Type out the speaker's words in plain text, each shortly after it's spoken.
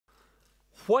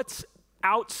What's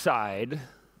outside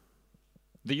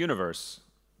the universe?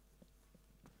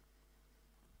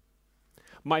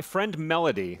 My friend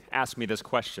Melody asked me this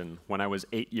question when I was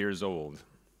 8 years old.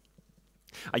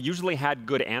 I usually had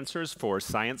good answers for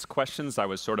science questions. I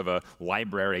was sort of a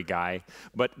library guy.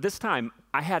 But this time,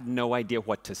 I had no idea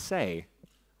what to say.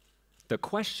 The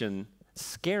question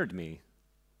scared me.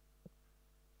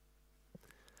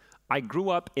 I grew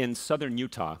up in southern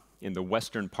Utah, in the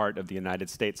western part of the United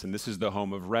States, and this is the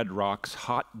home of red rocks,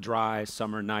 hot, dry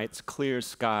summer nights, clear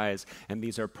skies, and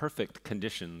these are perfect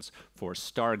conditions for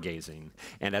stargazing.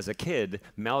 And as a kid,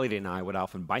 Melody and I would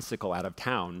often bicycle out of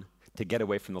town to get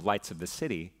away from the lights of the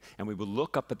city, and we would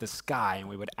look up at the sky and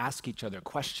we would ask each other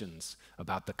questions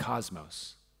about the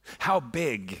cosmos. How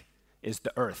big is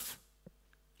the Earth?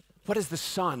 What is the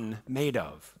sun made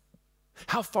of?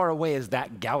 How far away is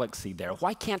that galaxy there?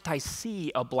 Why can't I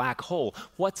see a black hole?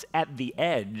 What's at the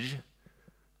edge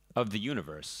of the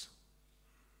universe?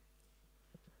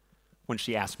 When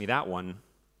she asked me that one,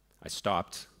 I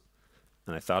stopped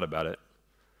and I thought about it.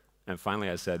 And finally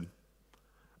I said,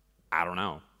 I don't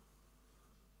know.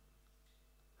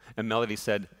 And Melody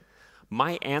said,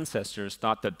 my ancestors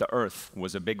thought that the Earth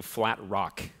was a big flat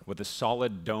rock with a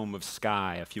solid dome of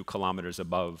sky a few kilometers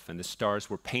above, and the stars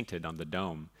were painted on the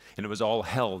dome, and it was all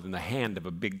held in the hand of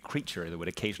a big creature that would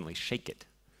occasionally shake it.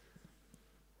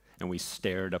 And we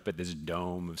stared up at this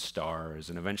dome of stars,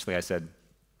 and eventually I said,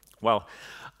 well,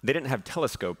 they didn't have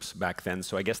telescopes back then,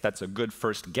 so I guess that's a good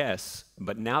first guess,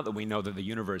 but now that we know that the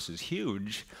universe is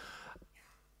huge,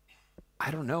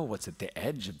 I don't know what's at the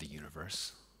edge of the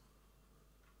universe.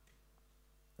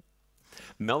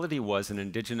 Melody was an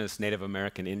indigenous Native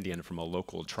American Indian from a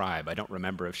local tribe. I don't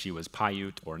remember if she was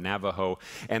Paiute or Navajo,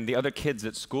 and the other kids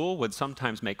at school would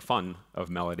sometimes make fun of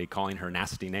Melody, calling her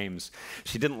nasty names.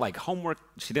 She didn't like homework,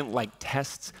 she didn't like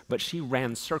tests, but she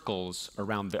ran circles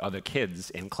around the other kids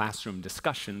in classroom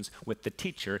discussions with the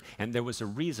teacher, and there was a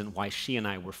reason why she and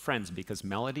I were friends, because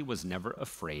Melody was never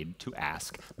afraid to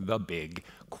ask the big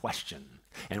question.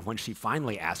 And when she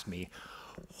finally asked me,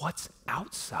 what's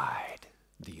outside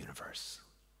the universe?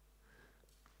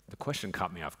 The question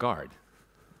caught me off guard.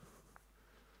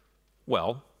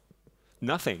 Well,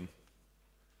 nothing.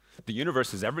 The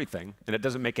universe is everything, and it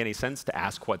doesn't make any sense to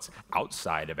ask what's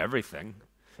outside of everything.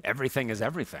 Everything is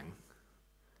everything.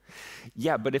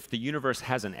 Yeah, but if the universe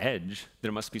has an edge,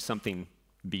 there must be something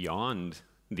beyond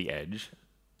the edge,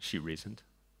 she reasoned.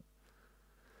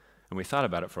 And we thought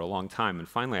about it for a long time, and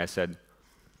finally I said,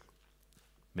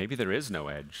 maybe there is no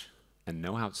edge and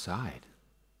no outside.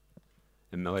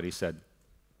 And Melody said,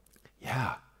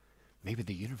 yeah, maybe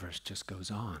the universe just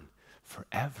goes on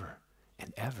forever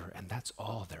and ever, and that's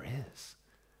all there is.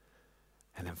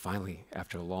 And then finally,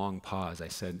 after a long pause, I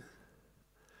said,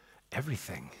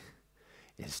 everything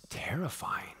is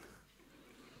terrifying.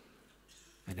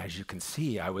 And as you can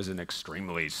see, I was an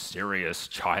extremely serious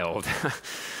child.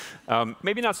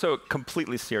 Maybe not so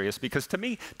completely serious, because to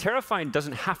me, terrifying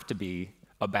doesn't have to be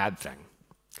a bad thing.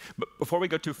 But before we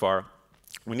go too far,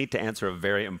 we need to answer a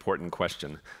very important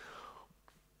question.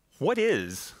 What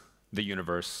is the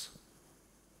universe?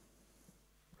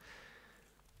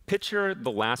 Picture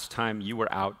the last time you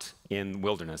were out in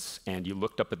wilderness and you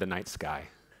looked up at the night sky.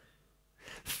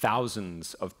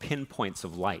 Thousands of pinpoints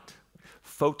of light,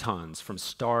 photons from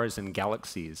stars and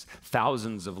galaxies,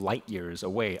 thousands of light years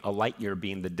away, a light year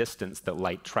being the distance that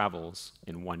light travels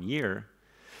in 1 year,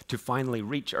 to finally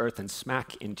reach Earth and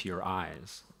smack into your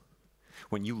eyes.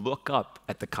 When you look up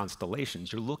at the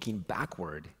constellations, you're looking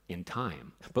backward in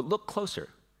time. But look closer.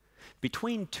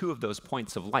 Between two of those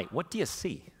points of light, what do you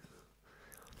see?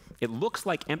 It looks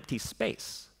like empty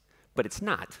space, but it's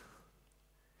not.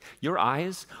 Your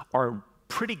eyes are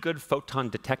pretty good photon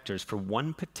detectors for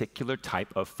one particular type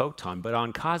of photon, but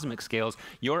on cosmic scales,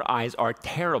 your eyes are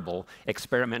terrible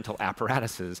experimental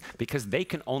apparatuses because they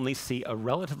can only see a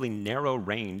relatively narrow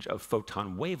range of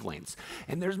photon wavelengths.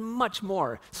 And there's much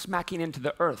more smacking into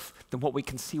the Earth than what we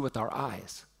can see with our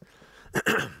eyes.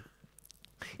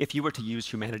 If you were to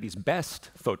use humanity's best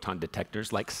photon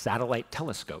detectors, like satellite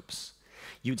telescopes,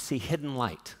 you'd see hidden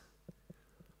light,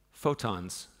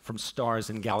 photons from stars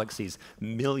and galaxies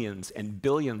millions and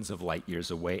billions of light years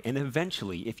away. And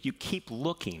eventually, if you keep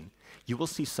looking, you will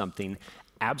see something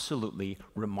absolutely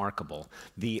remarkable: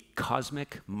 the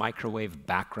cosmic microwave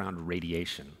background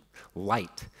radiation,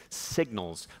 light,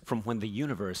 signals from when the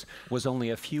universe was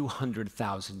only a few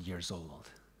 100,000 years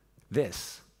old.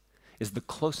 This is the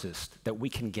closest that we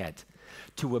can get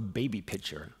to a baby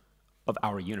picture of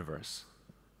our universe.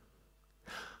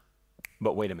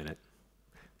 But wait a minute.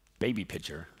 Baby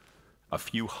picture, a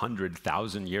few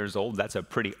 100,000 years old, that's a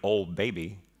pretty old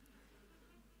baby.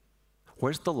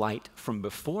 Where's the light from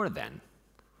before then?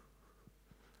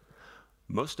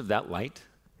 Most of that light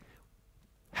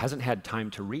hasn't had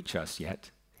time to reach us yet,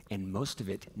 and most of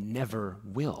it never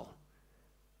will.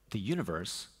 The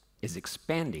universe is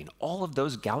expanding. All of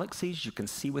those galaxies you can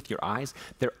see with your eyes,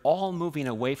 they're all moving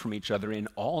away from each other in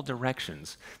all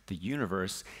directions. The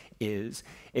universe is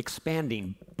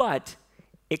expanding, but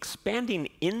expanding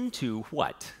into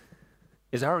what?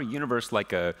 Is our universe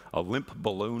like a limp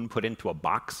balloon put into a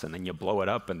box and then you blow it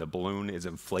up and the balloon is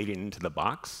inflating into the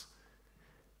box?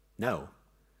 No.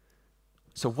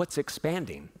 So what's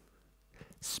expanding?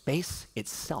 Space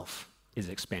itself is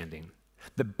expanding.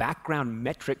 The background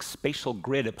metric spatial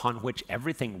grid upon which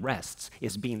everything rests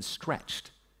is being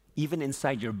stretched, even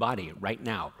inside your body right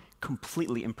now,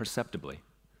 completely imperceptibly.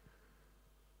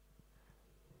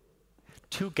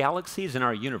 Two galaxies in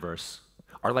our universe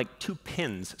are like two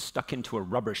pins stuck into a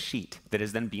rubber sheet that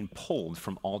is then being pulled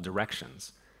from all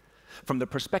directions. From the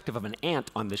perspective of an ant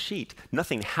on the sheet,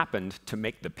 nothing happened to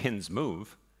make the pins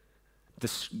move.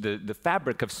 The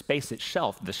fabric of space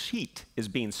itself, the sheet, is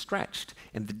being stretched,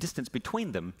 and the distance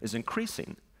between them is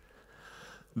increasing.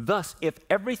 Thus, if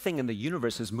everything in the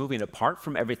universe is moving apart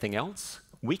from everything else,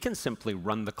 we can simply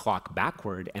run the clock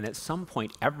backward, and at some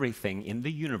point, everything in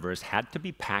the universe had to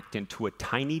be packed into a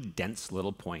tiny, dense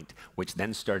little point, which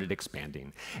then started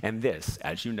expanding. And this,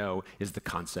 as you know, is the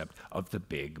concept of the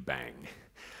Big Bang.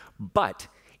 But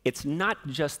it's not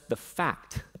just the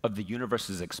fact of the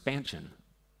universe's expansion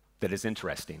that is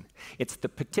interesting. It's the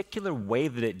particular way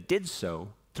that it did so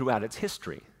throughout its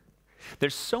history.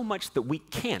 There's so much that we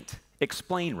can't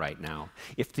explain right now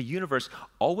if the universe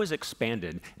always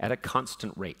expanded at a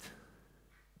constant rate.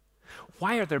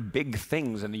 Why are there big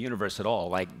things in the universe at all,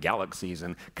 like galaxies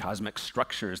and cosmic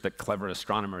structures that clever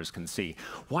astronomers can see?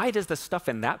 Why does the stuff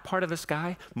in that part of the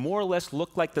sky more or less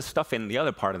look like the stuff in the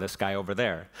other part of the sky over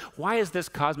there? Why is this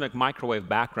cosmic microwave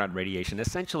background radiation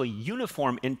essentially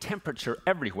uniform in temperature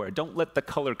everywhere? Don't let the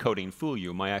color coding fool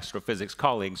you. My astrophysics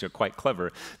colleagues are quite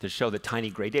clever to show the tiny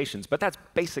gradations, but that's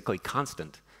basically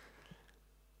constant.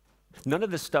 None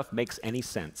of this stuff makes any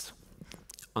sense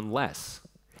unless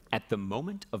at the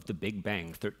moment of the Big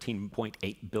Bang,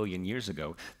 13.8 billion years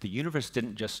ago, the universe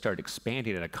didn't just start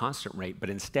expanding at a constant rate, but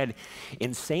instead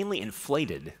insanely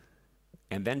inflated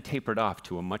and then tapered off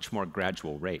to a much more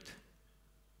gradual rate.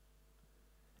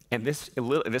 And this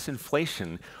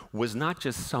inflation was not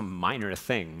just some minor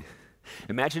thing.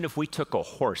 Imagine if we took a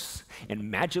horse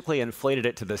and magically inflated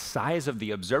it to the size of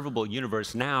the observable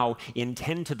universe now in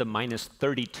 10 to the minus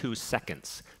 32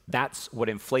 seconds. That's what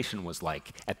inflation was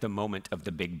like at the moment of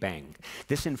the Big Bang.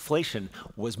 This inflation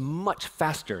was much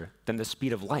faster than the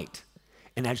speed of light.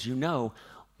 And as you know,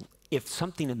 if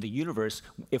something in the universe,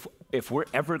 if we're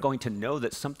ever going to know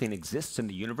that something exists in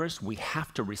the universe, we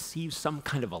have to receive some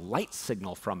kind of a light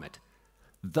signal from it.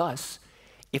 Thus,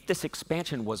 if this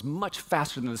expansion was much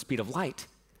faster than the speed of light,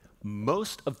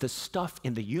 most of the stuff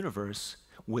in the universe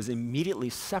was immediately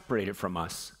separated from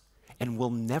us, and we'll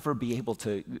never be able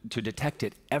to detect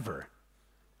it ever.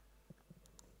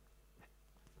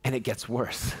 And it gets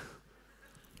worse.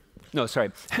 No,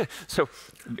 sorry. So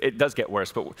it does get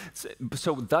worse, but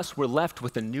so thus we're left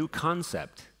with a new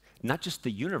concept, not just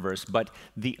the universe, but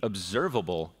the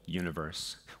observable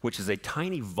universe, which is a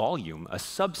tiny volume, a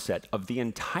subset of the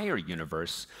entire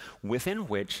universe, within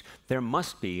which there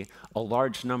must be a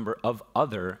large number of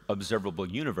other observable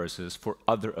universes for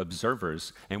other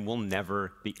observers, and we'll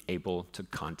never be able to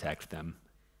contact them,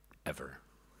 ever.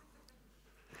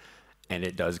 And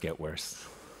it does get worse.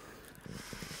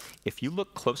 If you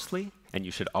look closely, and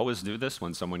you should always do this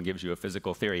when someone gives you a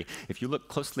physical theory, if you look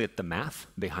closely at the math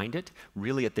behind it,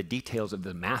 really at the details of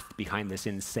the math behind this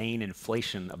insane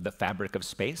inflation of the fabric of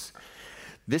space,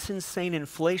 this insane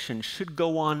inflation should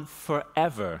go on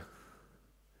forever.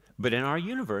 But in our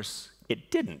universe,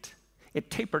 it didn't. It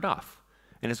tapered off,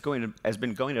 and has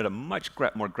been going at a much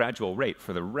more gradual rate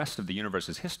for the rest of the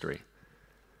universe's history.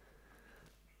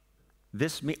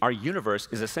 Our universe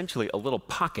is essentially a little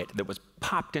pocket that was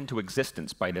popped into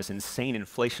existence by this insane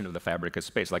inflation of the fabric of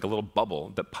space, like a little bubble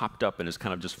that popped up and is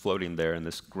kind of just floating there in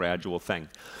this gradual thing.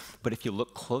 But if you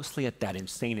look closely at that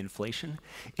insane inflation,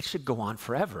 it should go on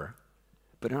forever.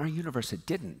 But in our universe, it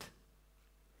didn't.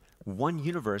 One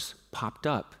universe popped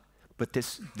up, but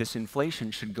this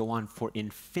inflation should go on for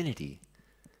infinity.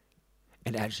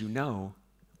 And as you know,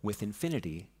 with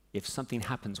infinity, if something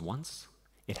happens once,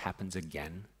 it happens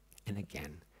again and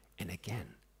again and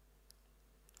again.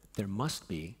 There must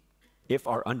be, if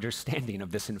our understanding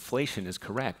of this inflation is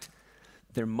correct,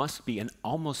 there must be an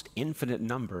almost infinite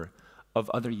number of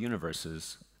other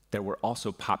universes that were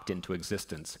also popped into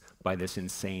existence by this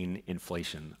insane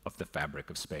inflation of the fabric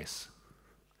of space.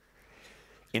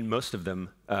 In most of them,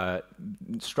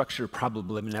 structure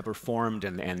probably never formed,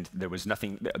 and there was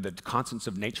nothing, the constants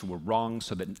of nature were wrong,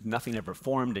 so that nothing ever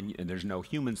formed, and there's no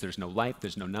humans, there's no life,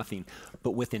 there's no nothing.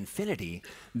 But with infinity,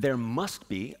 there must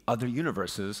be other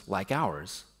universes like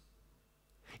ours.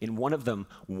 In one of them,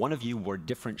 one of you wore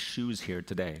different shoes here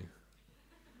today.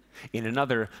 In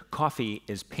another, coffee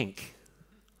is pink.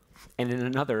 And in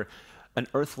another, an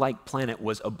Earth-like planet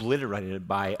was obliterated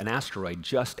by an asteroid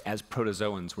just as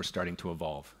protozoans were starting to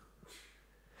evolve.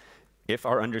 If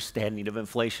our understanding of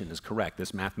inflation is correct,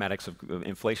 this mathematics of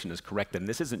inflation is correct, then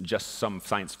this isn't just some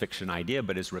science fiction idea,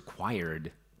 but is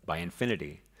required by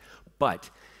infinity. But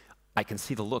I can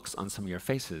see the looks on some of your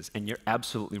faces, and you're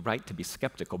absolutely right to be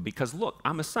skeptical, because look,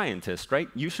 I'm a scientist, right?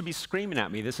 You should be screaming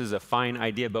at me, this is a fine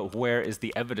idea, but where is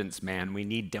the evidence, man? We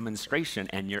need demonstration,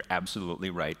 and you're absolutely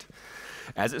right.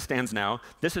 As it stands now,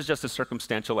 this is just a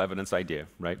circumstantial evidence idea,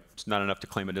 right? It's not enough to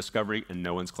claim a discovery, and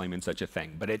no one's claiming such a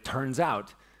thing. But it turns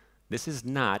out this is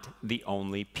not the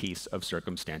only piece of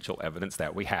circumstantial evidence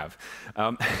that we have.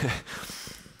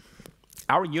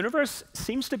 Our universe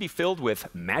seems to be filled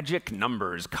with magic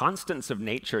numbers, constants of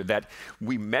nature that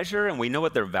we measure and we know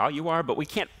what their value are, but we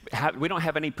don't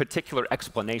have any particular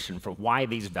explanation for why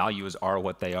these values are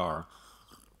what they are.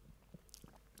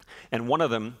 And one of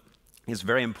them is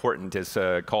very important. It's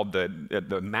called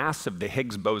the mass of the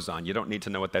Higgs boson. You don't need to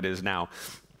know what that is now.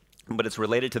 But it's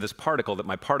related to this particle that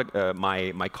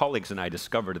my colleagues and I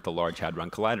discovered at the Large Hadron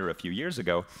Collider a few years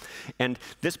ago. And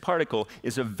this particle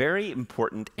is a very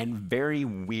important and very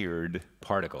weird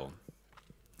particle.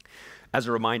 As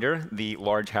a reminder, the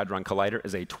Large Hadron Collider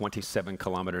is a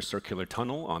 27-kilometer circular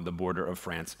tunnel on the border of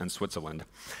France and Switzerland.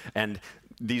 And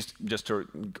these, just to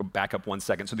go back up 1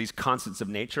 second, so these constants of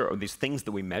nature, or these things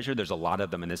that we measure, there's a lot of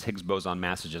them, and this Higgs boson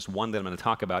mass is just one that I'm going to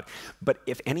talk about. But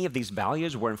if any of these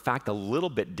values were in fact a little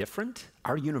bit different,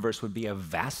 our universe would be a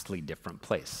vastly different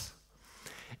place.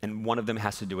 And one of them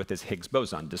has to do with this Higgs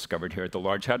boson, discovered here at the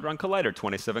Large Hadron Collider,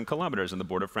 27 kilometers on the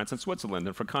border of France and Switzerland.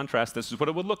 And for contrast, this is what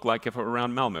it would look like if it were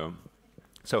around Malmö.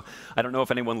 So I don't know if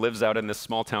anyone lives out in this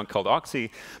small town called Oxy,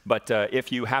 but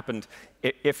if you happened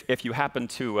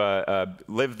to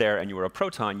live there and you were a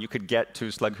proton, you could get to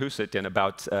Slaghuset in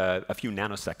about a few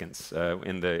nanoseconds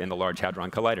in the Large Hadron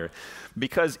Collider.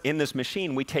 Because in this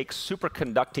machine, we take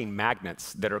superconducting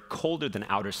magnets that are colder than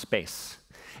outer space,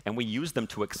 and we use them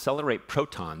to accelerate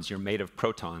protons, you're made of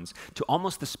protons, to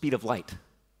almost the speed of light.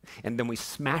 And then we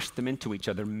smash them into each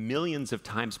other millions of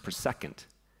times per second.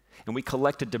 And we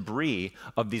collect a debris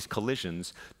of these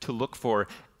collisions to look for,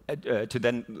 to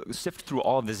then sift through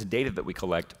all of this data that we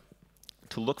collect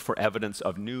to look for evidence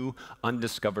of new,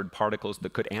 undiscovered particles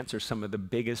that could answer some of the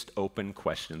biggest open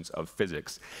questions of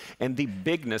physics. And the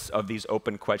bigness of these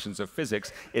open questions of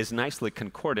physics is nicely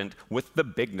concordant with the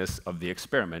bigness of the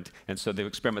experiment. And so the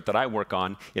experiment that I work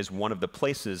on is one of the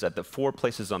places, at the 4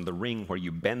 places on the ring where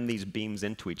you bend these beams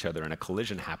into each other and a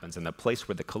collision happens. And the place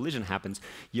where the collision happens,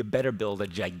 you better build a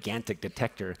gigantic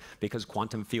detector, because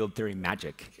quantum field theory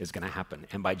magic is going to happen.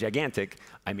 And by gigantic,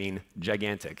 I mean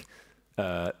gigantic.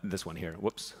 This one here.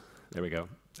 Whoops. There we go.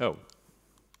 Oh,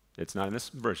 it's not in this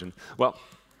version. Well,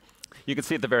 you can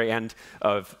see at the very end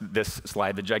of this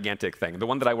slide the gigantic thing. The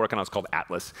one that I work on is called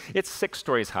Atlas. It's 6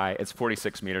 stories high. It's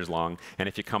 46 meters long. And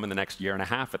if you come in the next year and a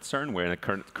half at CERN, we're in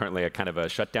currently a kind of a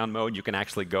shutdown mode. You can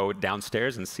actually go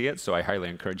downstairs and see it. So I highly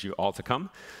encourage you all to come.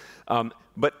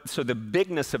 So the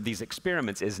bigness of these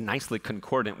experiments is nicely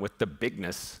concordant with the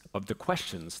bigness of the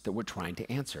questions that we're trying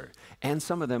to answer. And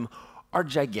some of them are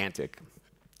gigantic.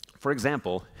 For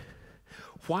example,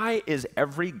 why is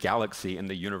every galaxy in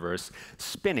the universe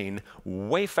spinning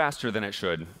way faster than it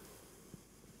should?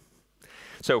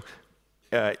 So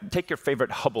take your favorite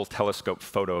Hubble telescope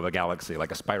photo of a galaxy,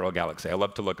 like a spiral galaxy. I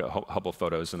love to look at Hubble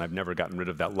photos, and I've never gotten rid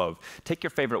of that love. Take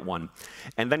your favorite one,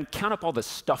 and then count up all the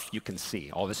stuff you can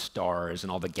see, all the stars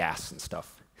and all the gas and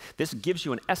stuff. This gives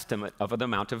you an estimate of the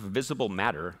amount of visible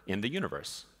matter in the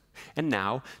universe. And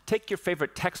now, take your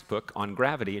favorite textbook on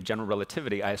gravity and general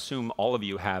relativity. I assume all of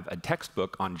you have a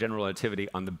textbook on general relativity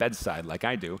on the bedside, like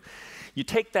I do. You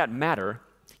take that matter,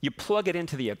 you plug it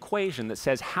into the equation that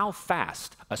says how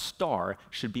fast a star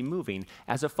should be moving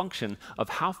as a function of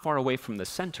how far away from the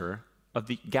center of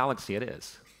the galaxy it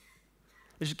is.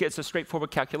 It's a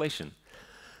straightforward calculation.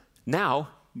 Now,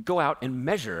 go out and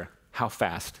measure how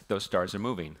fast those stars are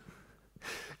moving.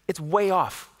 It's way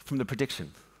off from the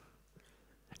prediction.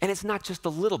 And it's not just a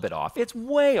little bit off, it's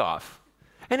way off.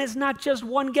 And it's not just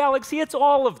one galaxy, it's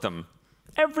all of them.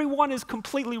 Every one is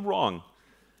completely wrong.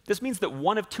 This means that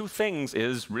one of two things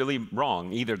is really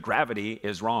wrong. Either gravity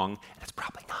is wrong, and it's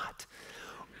probably not,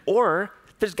 or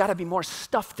there's got to be more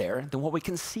stuff there than what we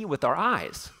can see with our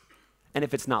eyes. And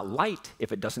if it's not light,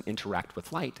 if it doesn't interact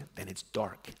with light, then it's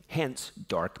dark, hence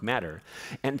dark matter.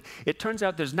 And it turns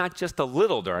out there's not just a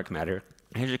little dark matter.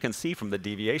 As you can see from the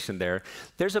deviation there,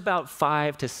 there's about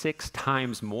 5 to 6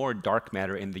 times more dark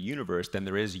matter in the universe than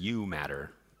there is you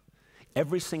matter.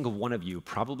 Every single one of you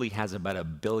probably has about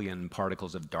 1 billion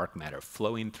particles of dark matter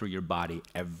flowing through your body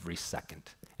every second.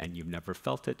 And you've never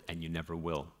felt it, and you never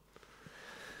will.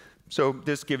 So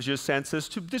this gives you a sense as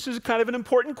to, this is kind of an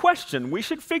important question. We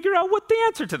should figure out what the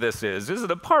answer to this is. Is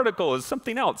it a particle? Is it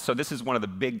something else? So this is one of the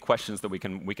big questions that we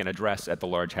can address at the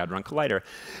Large Hadron Collider.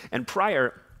 And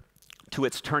prior to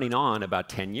its turning on about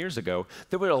 10 years ago,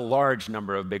 there were a large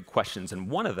number of big questions, and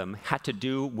one of them had to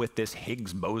do with this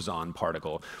Higgs boson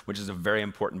particle, which is a very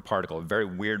important particle, a very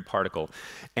weird particle.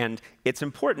 And it's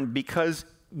important because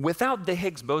without the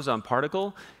Higgs boson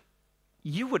particle,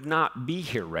 you would not be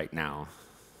here right now.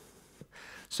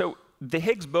 So the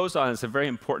Higgs boson is a very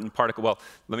important particle. Well,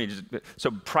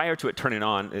 so prior to it turning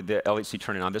on, the LHC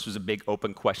turning on, this was a big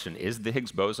open question. Is the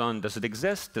Higgs boson, does it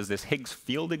exist? Does this Higgs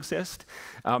field exist?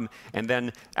 And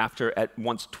then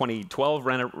once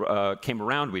 2012 came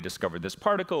around, we discovered this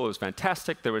particle. It was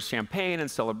fantastic. There was champagne and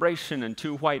celebration, and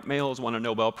 2 white males won a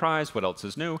Nobel Prize. What else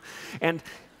is new? And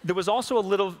there was also a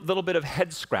little bit of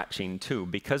head scratching too,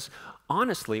 because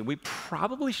honestly, we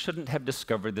probably shouldn't have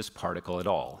discovered this particle at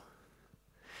all.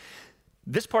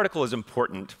 This particle is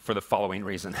important for the following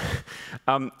reason.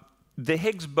 The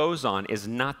Higgs boson is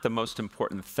not the most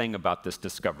important thing about this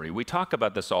discovery. We talk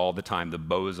about this all the time, the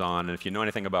boson, and if you know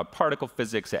anything about particle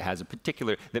physics, it has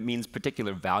that means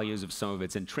particular values of some of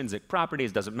its intrinsic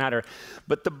properties, doesn't matter.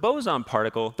 But the boson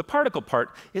particle, the particle part,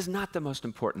 is not the most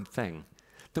important thing.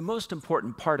 The most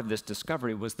important part of this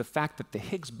discovery was the fact that the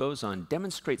Higgs boson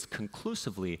demonstrates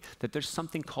conclusively that there's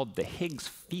something called the Higgs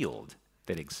field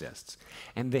that exists.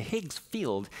 And the Higgs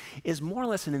field is more or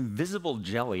less an invisible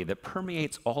jelly that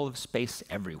permeates all of space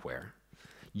everywhere.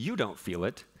 You don't feel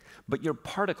it, but your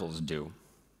particles do.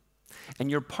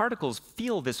 And your particles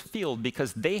feel this field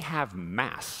because they have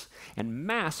mass. And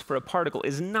mass for a particle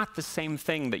is not the same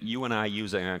thing that you and I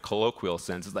use in a colloquial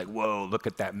sense. It's like, whoa, look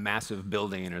at that massive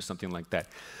building or something like that.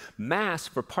 Mass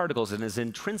for particles is an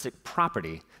intrinsic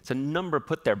property. It's a number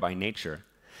put there by nature.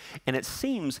 And it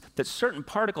seems that certain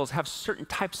particles have certain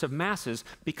types of masses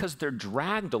because they're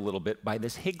dragged a little bit by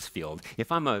this Higgs field. If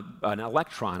I'm an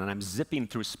electron and I'm zipping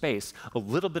through space, a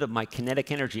little bit of my kinetic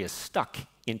energy is stuck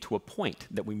into a point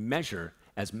that we measure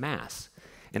as mass.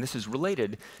 And this is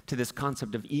related to this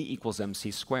concept of E equals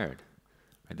mc squared.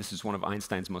 Right? This is one of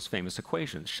Einstein's most famous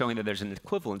equations, showing that there's an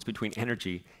equivalence between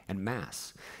energy and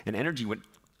mass. And energy,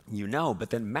 you know, but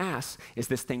then mass is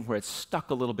this thing where it's stuck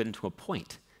a little bit into a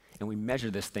point. And we measure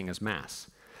this thing as mass.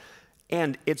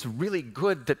 And it's really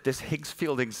good that this Higgs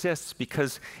field exists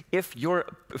because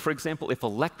for example, if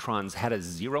electrons had a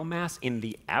 0 mass in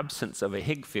the absence of a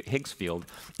Higgs field,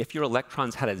 if your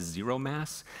electrons had a 0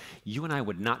 mass, you and I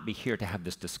would not be here to have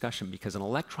this discussion because an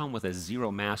electron with a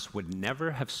 0 mass would never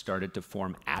have started to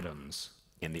form atoms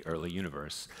in the early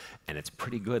universe. And it's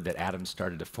pretty good that atoms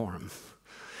started to form.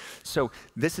 So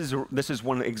this is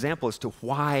one example as to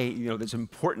why it's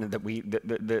important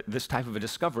that this type of a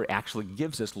discovery actually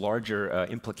gives us larger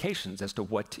implications as to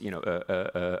what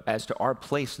as to our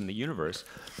place in the universe.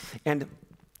 And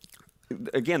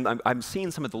again, I'm seeing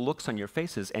some of the looks on your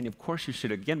faces, and of course you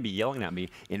should again be yelling at me,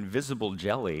 invisible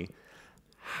jelly.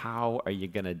 How are you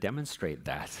going to demonstrate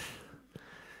that?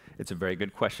 It's a very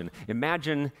good question.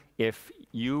 Imagine if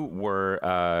you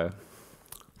were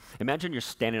imagine you're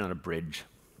standing on a bridge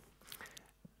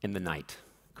in the night,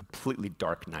 completely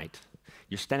dark night.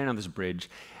 You're standing on this bridge,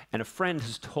 and a friend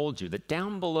has told you that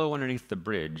down below underneath the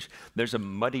bridge, there's a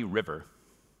muddy river.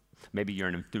 Maybe you're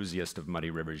an enthusiast of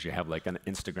muddy rivers. You have like an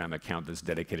Instagram account that's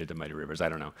dedicated to muddy rivers. I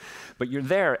don't know. But you're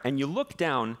there, and you look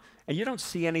down, and you don't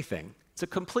see anything. It's a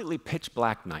completely pitch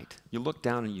black night. You look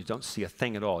down, and you don't see a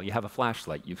thing at all. You have a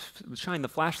flashlight. You shine the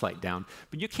flashlight down,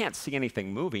 but you can't see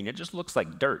anything moving. It just looks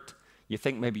like dirt. You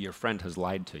think maybe your friend has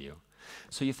lied to you.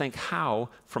 So you think, how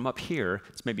from up here,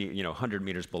 it's maybe 100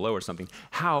 meters below or something,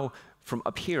 how from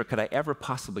up here could I ever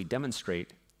possibly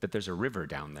demonstrate that there's a river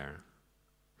down there?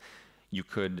 You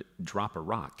could drop a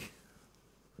rock.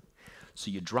 So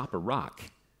you drop a rock,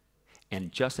 And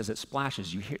just as it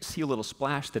splashes, you see a little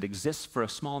splash that exists for a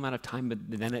small amount of time, but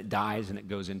then it dies and it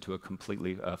goes into a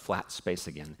completely flat space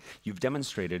again. You've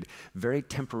demonstrated very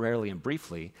temporarily and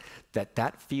briefly that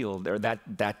that field, or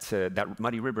that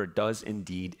muddy river does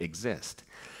indeed exist.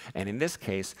 And in this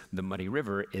case, the muddy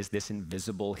river is this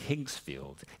invisible Higgs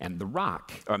field. And the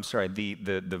rock, or I'm sorry,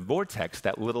 the vortex,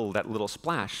 that little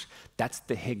splash, that's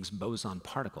the Higgs boson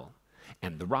particle.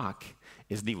 And the rock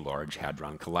is the Large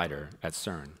Hadron Collider at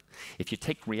CERN. If you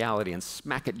take reality and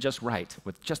smack it just right,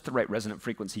 with just the right resonant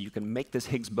frequency, you can make this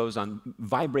Higgs boson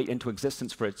vibrate into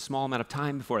existence for a small amount of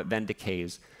time before it then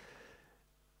decays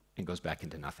and goes back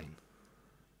into nothing.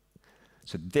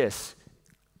 So this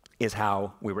is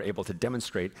how we were able to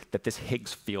demonstrate that this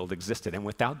Higgs field existed. And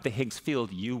without the Higgs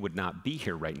field, you would not be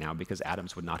here right now because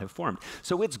atoms would not have formed.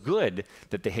 So it's good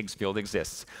that the Higgs field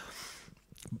exists.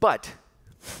 But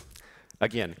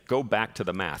again, go back to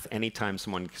the math. Anytime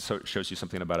someone shows you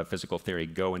something about a physical theory,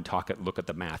 go and look at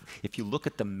the math. If you look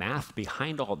at the math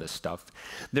behind all this stuff,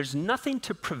 there's nothing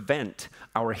to prevent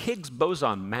our Higgs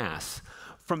boson mass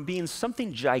from being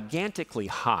something gigantically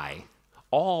high,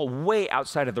 all way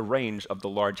outside of the range of the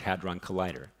Large Hadron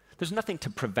Collider. There's nothing to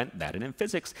prevent that. And in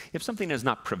physics, if something is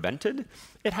not prevented,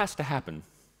 it has to happen.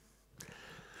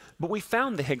 But we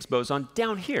found the Higgs boson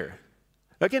down here.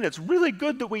 Again, it's really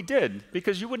good that we did,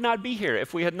 because you would not be here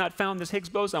if we had not found this Higgs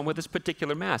boson with this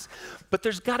particular mass. But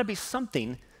there's got to be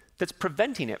something that's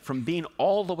preventing it from being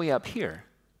all the way up here.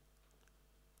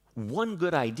 One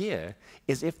good idea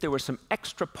is if there were some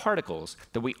extra particles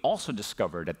that we also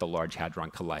discovered at the Large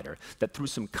Hadron Collider, that through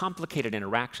some complicated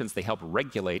interactions, they help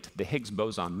regulate the Higgs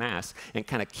boson mass and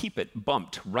kind of keep it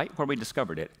bumped right where we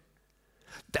discovered it.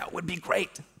 That would be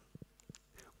great.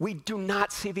 We do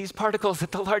not see these particles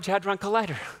at the Large Hadron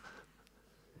Collider.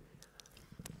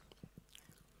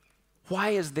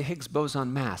 Why is the Higgs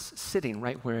boson mass sitting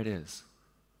right where it is?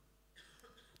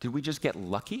 Did we just get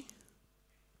lucky?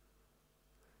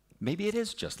 Maybe it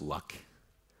is just luck,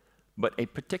 but a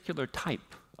particular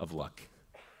type of luck.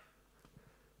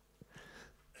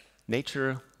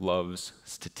 Nature loves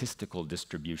statistical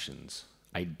distributions.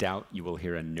 I doubt you will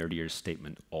hear a nerdier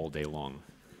statement all day long.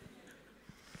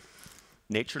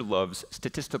 Nature loves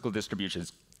statistical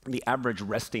distributions. The average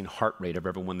resting heart rate of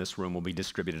everyone in this room will be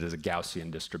distributed as a Gaussian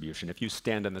distribution. If you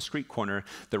stand on the street corner,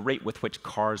 the rate with which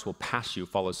cars will pass you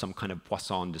follows some kind of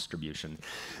boson distribution.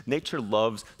 Nature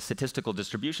loves statistical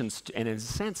distributions, and in a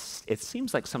sense, it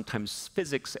seems like sometimes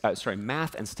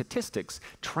math and statistics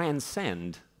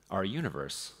transcend our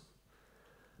universe.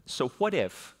 So what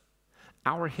if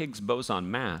our Higgs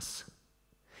boson mass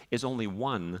is only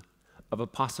one of a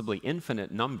possibly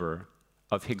infinite number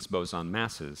of Higgs boson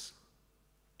masses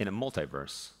in a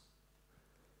multiverse?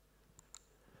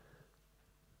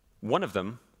 One of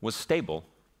them was stable,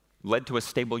 led to a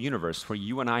stable universe where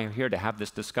you and I are here to have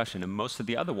this discussion, and most of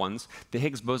the other ones, the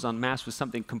Higgs boson mass was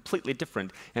something completely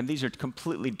different, and these are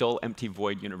completely dull, empty,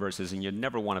 void universes, and you'd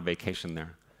never want a vacation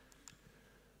there.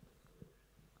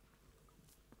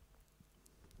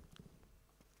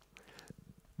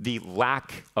 The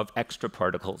lack of extra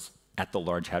particles at the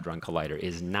Large Hadron Collider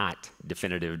is not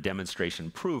definitive demonstration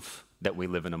proof that we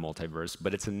live in a multiverse,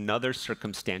 but it's another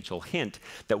circumstantial hint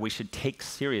that we should take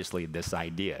seriously this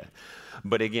idea.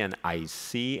 But again, I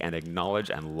see and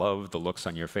acknowledge and love the looks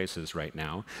on your faces right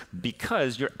now,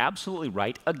 because you're absolutely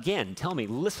right. Again, tell me,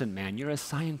 listen, man, you're a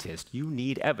scientist. You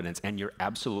need evidence, and you're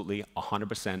absolutely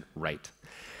 100% right.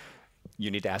 You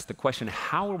need to ask the question,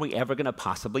 how are we ever going to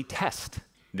possibly test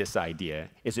this idea?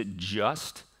 Is it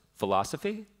just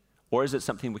philosophy? Or is it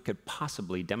something we could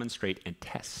possibly demonstrate and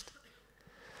test?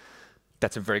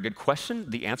 That's a very good question.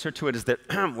 The answer to it is that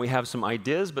we have some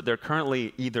ideas, but they're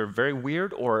currently either very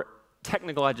weird or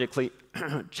technologically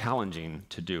challenging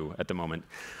to do at the moment.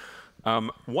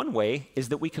 One way is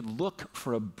that we could look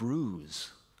for a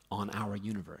bruise on our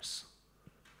universe.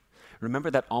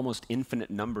 Remember that almost infinite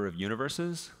number of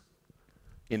universes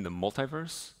in the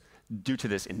multiverse due to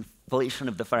this inflation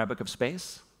of the fabric of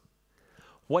space?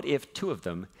 What if two of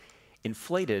them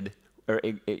inflated or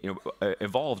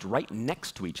evolved right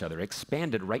next to each other,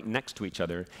 expanded right next to each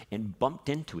other, and bumped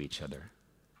into each other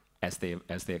as they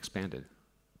expanded?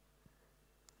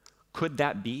 Could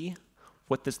that be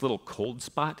what this little cold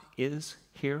spot is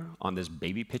here on this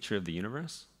baby picture of the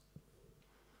universe?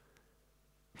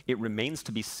 It remains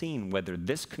to be seen whether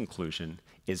this conclusion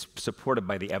is supported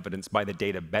by the evidence, by the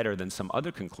data, better than some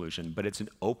other conclusion, but it's an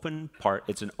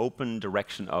open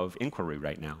direction of inquiry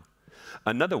right now.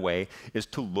 Another way is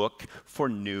to look for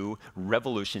new,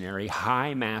 revolutionary,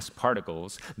 high-mass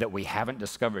particles that we haven't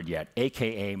discovered yet,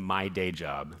 aka my day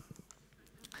job.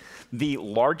 The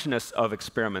largeness of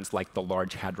experiments like the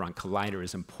Large Hadron Collider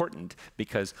is important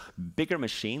because bigger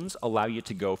machines allow you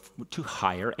to go to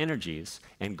higher energies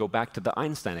and go back to the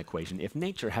Einstein equation. If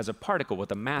nature has a particle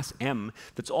with a mass m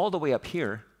that's all the way up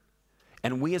here,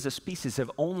 and we as a species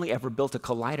have only ever built a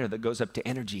collider that goes up to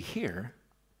energy here,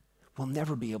 we'll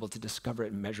never be able to discover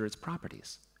it and measure its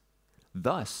properties.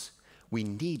 Thus, we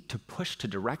need to push to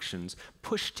directions,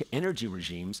 push to energy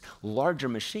regimes, larger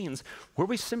machines, where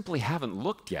we simply haven't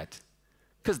looked yet,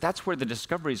 because that's where the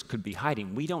discoveries could be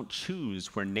hiding. We don't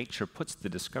choose where nature puts the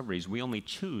discoveries. We only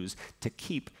choose to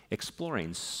keep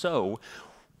exploring. So,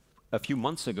 a few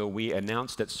months ago, we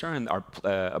announced at CERN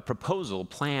a proposal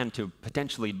plan to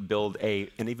potentially build an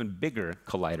even bigger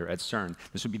collider at CERN.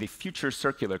 This would be the future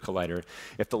circular collider.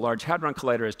 If the Large Hadron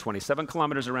Collider is 27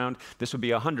 kilometers around, this would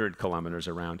be 100 kilometers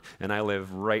around. And I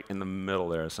live right in the middle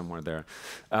there, somewhere there.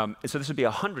 So this would be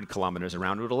 100 kilometers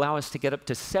around. It would allow us to get up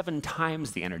to 7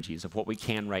 times the energies of what we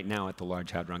can right now at the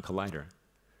Large Hadron Collider.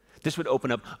 This would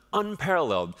open up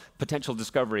unparalleled potential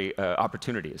discovery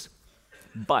opportunities.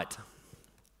 But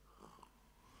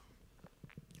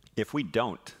if we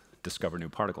don't discover new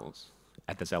particles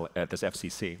at this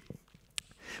FCC,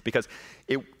 because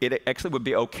it actually would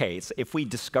be okay if we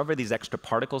discover these extra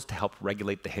particles to help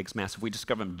regulate the Higgs mass, if we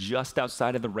discover them just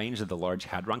outside of the range of the Large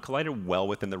Hadron Collider, well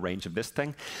within the range of this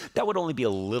thing, that would only be a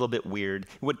little bit weird.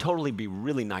 It would totally be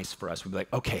really nice for us. We'd be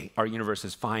like, okay, our universe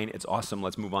is fine, it's awesome,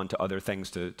 let's move on to other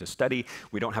things to study.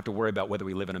 We don't have to worry about whether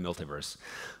we live in a multiverse.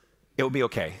 It would be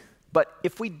okay. But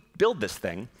if we build this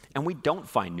thing and we don't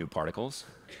find new particles,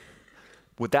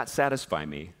 would that satisfy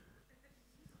me?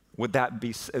 Would that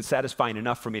be satisfying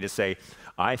enough for me to say,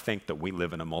 I think that we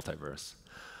live in a multiverse?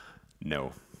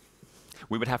 No.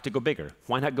 We would have to go bigger.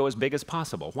 Why not go as big as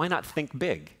possible? Why not think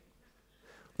big?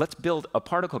 Let's build a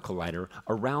particle collider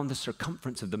around the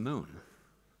circumference of the moon.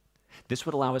 This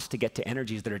would allow us to get to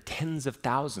energies that are tens of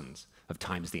thousands of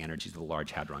times the energies of the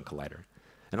Large Hadron Collider,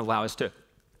 and allow us to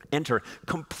enter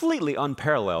completely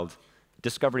unparalleled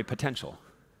discovery potential.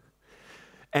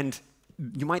 And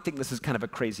you might think this is kind of a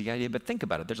crazy idea, but think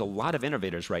about it. There's a lot of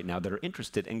innovators right now that are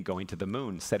interested in going to the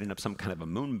moon, setting up some kind of a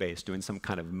moon base, doing some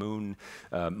kind of moon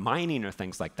mining or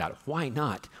things like that. Why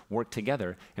not work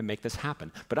together and make this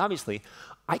happen? But obviously,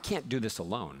 I can't do this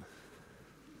alone.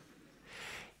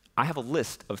 I have a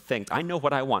list of things. I know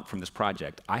what I want from this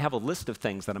project. I have a list of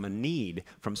things that I'm going to need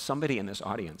from somebody in this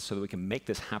audience so that we can make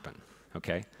this happen,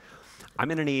 okay? I'm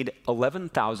going to need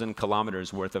 11,000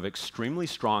 kilometers worth of extremely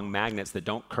strong magnets that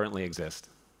don't currently exist.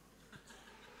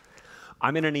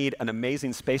 I'm going to need an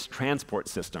amazing space transport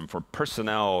system for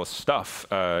personnel, stuff,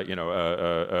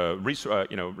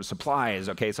 supplies,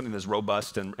 okay, something that's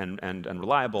robust and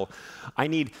reliable. I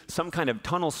need some kind of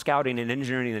tunnel scouting and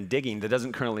engineering and digging that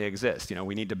doesn't currently exist.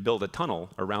 We need to build a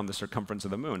tunnel around the circumference of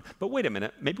the moon. But wait a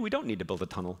minute, maybe we don't need to build a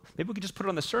tunnel. Maybe we could just put it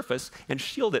on the surface and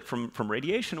shield it from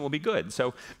radiation and we'll be good.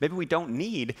 So maybe we don't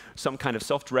need some kind of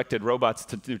self-directed robots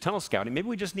to do tunnel scouting. Maybe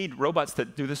we just need robots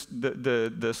that do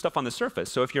the stuff on the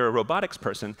surface. So if you're a robotics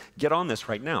person, get on this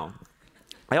right now.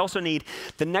 I also need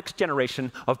the next generation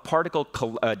of particle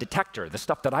detector, the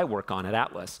stuff that I work on at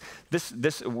Atlas.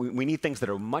 We need things that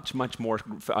are much, much more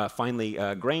finely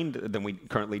grained than we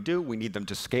currently do. We need them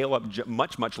to scale up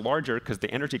much, much larger because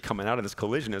the energy coming out of this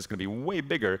collision is going to be way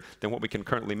bigger than what we can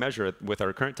currently measure with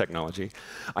our current technology.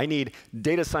 I need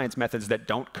data science methods that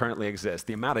don't currently exist.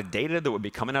 The amount of data that would be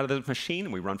coming out of this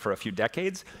machine, we run for a few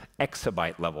decades,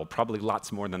 exabyte level, probably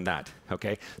lots more than that,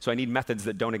 okay? So I need methods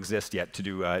that don't exist yet to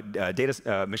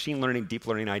do machine learning, deep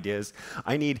learning ideas.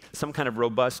 I need some kind of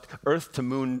robust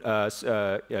Earth-to-moon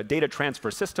data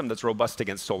transfer system that's robust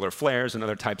against solar flares and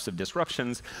other types of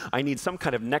disruptions. I need some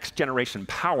kind of next-generation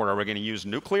power. Are we going to use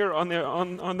nuclear on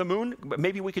the moon? But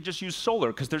maybe we could just use solar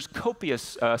because there's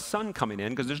copious sun coming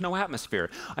in because there's no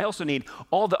atmosphere. I also need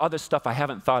all the other stuff I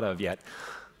haven't thought of yet.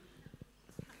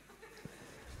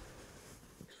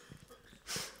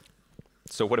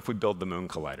 So what if we build the Moon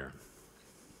Collider?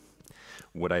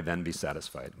 Would I then be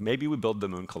satisfied? Maybe we build the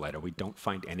Moon Collider, we don't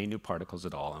find any new particles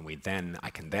at all, and I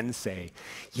can then say,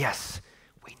 yes,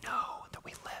 we know that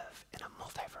we live in a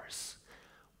multiverse.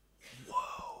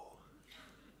 Whoa.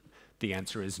 The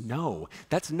answer is no,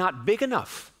 that's not big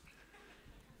enough.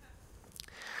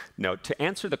 No, to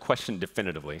answer the question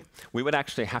definitively, we would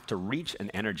actually have to reach an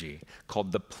energy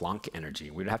called the Planck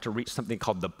energy. We'd have to reach something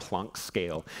called the Planck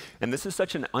scale. And this is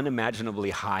such an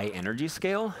unimaginably high energy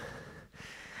scale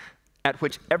at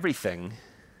which everything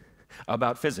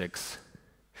about physics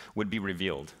would be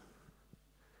revealed.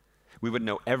 We would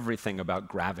know everything about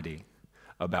gravity,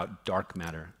 about dark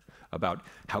matter, about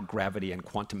how gravity and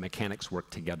quantum mechanics work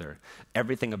together,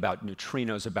 everything about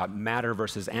neutrinos, about matter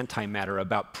versus antimatter,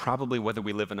 about probably whether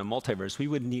we live in a multiverse. We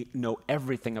would know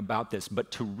everything about this,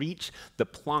 but to reach the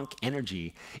Planck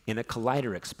energy in a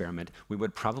collider experiment, we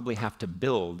would probably have to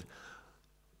build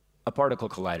a particle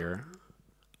collider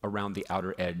around the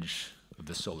outer edge of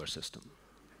the solar system.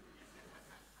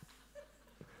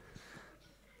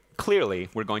 Clearly,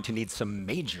 we're going to need some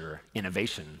major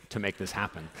innovation to make this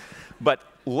happen. But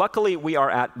luckily, we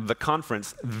are at the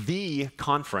conference,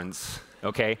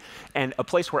 okay? And a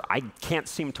place where I can't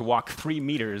seem to walk 3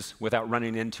 meters without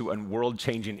running into a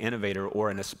world-changing innovator or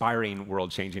an aspiring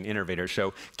world-changing innovator.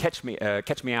 So catch me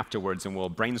afterwards, and we'll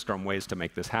brainstorm ways to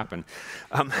make this happen.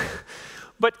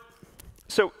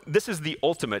 So this is the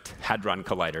ultimate Hadron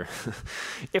Collider.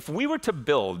 If we were to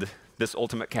build this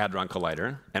ultimate Hadron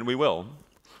Collider, and we will,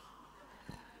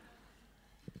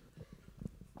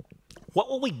 what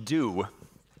will we do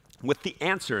with the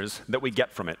answers that we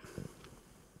get from it?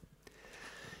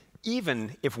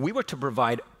 Even if we were to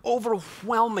provide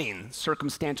overwhelming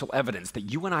circumstantial evidence that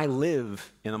you and I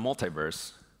live in a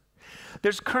multiverse,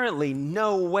 there's currently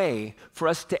no way for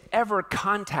us to ever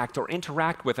contact or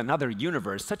interact with another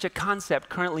universe. Such a concept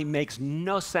currently makes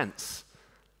no sense.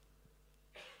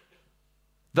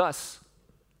 Thus,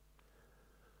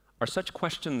 are such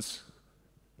questions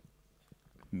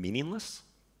meaningless?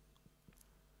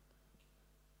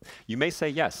 You may say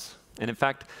yes, and in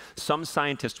fact, some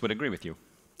scientists would agree with you.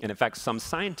 And in fact, some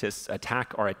scientists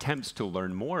attack our attempts to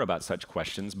learn more about such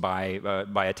questions by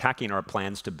attacking our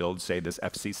plans to build, say, this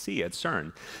FCC at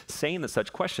CERN, saying that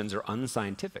such questions are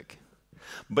unscientific.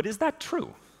 But is that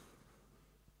true?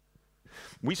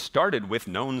 We started with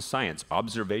known science,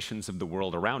 observations of the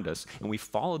world around us, and we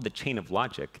followed the chain of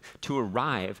logic to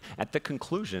arrive at the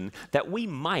conclusion that we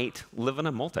might live in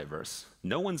a multiverse.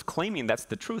 No one's claiming that's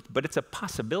the truth, but it's a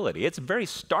possibility. It's very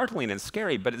startling and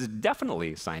scary, but it's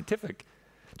definitely scientific.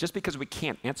 Just because we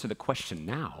can't answer the question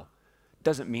now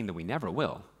doesn't mean that we never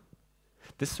will.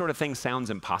 This sort of thing sounds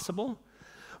impossible,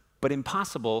 but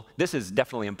impossible, this is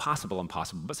definitely impossible,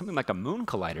 but something like a moon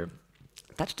collider,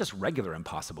 that's just regular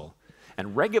impossible.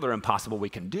 And regular impossible we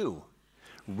can do.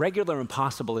 Regular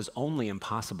impossible is only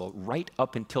impossible right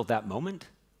up until that moment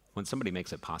when somebody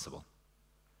makes it possible.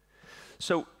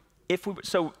 So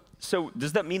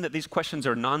does that mean that these questions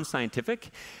are non-scientific?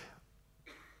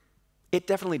 It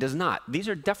definitely does not. These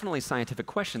are definitely scientific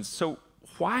questions. So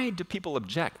why do people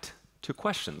object to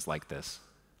questions like this?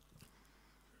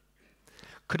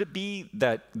 Could it be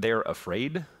that they're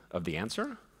afraid of the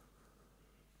answer?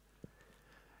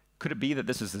 Could it be that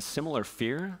this is a similar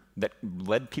fear that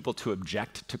led people to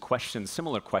object to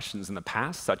similar questions in the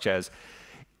past, such as,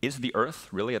 is the Earth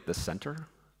really at the center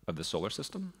of the solar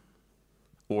system?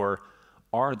 Or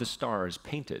are the stars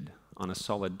painted on a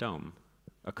solid dome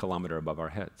a kilometer above our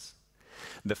heads?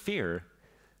 The fear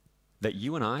that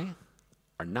you and I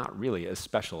are not really as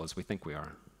special as we think we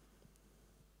are.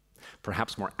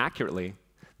 Perhaps more accurately,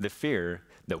 the fear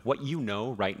that what you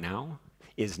know right now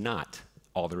is not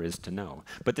all there is to know.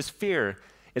 But this fear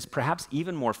is perhaps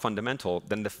even more fundamental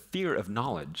than the fear of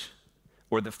knowledge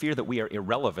or the fear that we are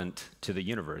irrelevant to the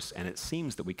universe, and it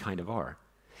seems that we kind of are.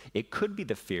 It could be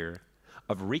the fear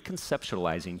of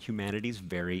reconceptualizing humanity's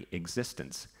very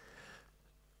existence.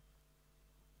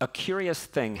 A curious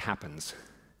thing happens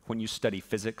when you study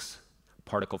physics,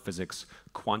 particle physics,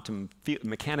 quantum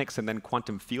mechanics, and then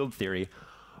quantum field theory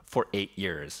for 8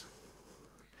 years.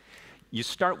 You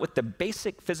start with the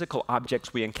basic physical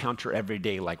objects we encounter every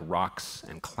day, like rocks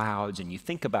and clouds, and you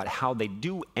think about how they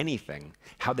do anything,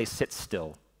 how they sit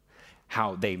still,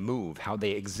 how they move, how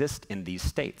they exist in these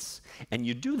states. And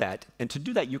you do that, and to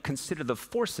do that, you consider the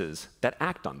forces that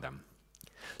act on them.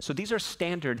 So these are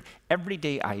standard,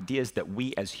 everyday ideas that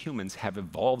we as humans have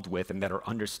evolved with and that are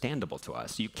understandable to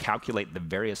us. You calculate the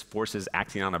various forces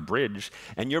acting on a bridge,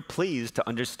 and you're pleased to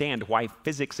understand why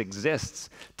physics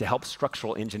exists to help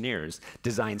structural engineers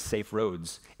design safe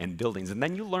roads and buildings. And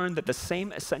then you learn that the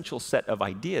same essential set of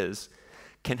ideas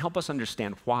can help us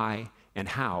understand why and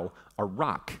how a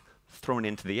rock thrown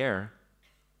into the air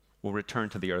will return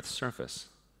to the Earth's surface,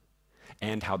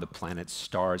 and how the planets,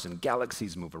 stars, and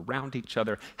galaxies move around each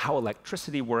other, how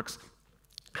electricity works,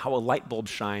 how a light bulb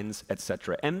shines,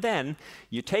 etc. And then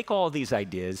you take all these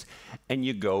ideas and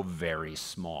you go very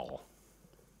small,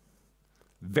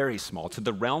 to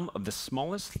the realm of the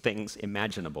smallest things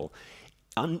imaginable,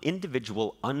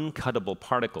 individual uncuttable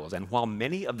particles. And while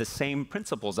many of the same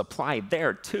principles apply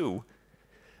there too,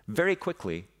 very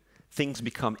quickly things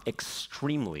become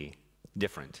extremely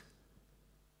different.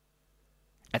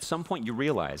 At some point, you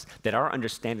realize that our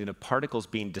understanding of particles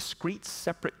being discrete,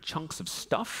 separate chunks of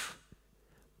stuff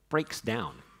breaks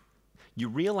down. You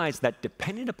realize that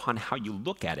depending upon how you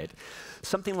look at it,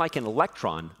 something like an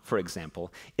electron, for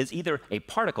example, is either a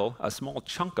particle, a small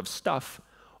chunk of stuff,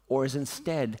 or is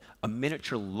instead a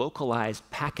miniature localized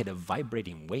packet of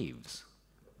vibrating waves.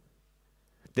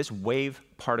 This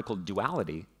wave-particle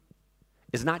duality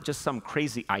is not just some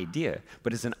crazy idea,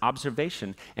 but is an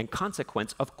observation and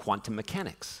consequence of quantum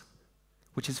mechanics,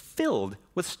 which is filled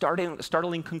with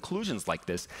startling conclusions like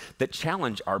this that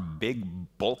challenge our big,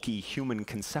 bulky human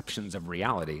conceptions of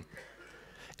reality.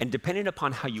 And depending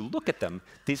upon how you look at them,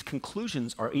 these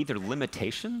conclusions are either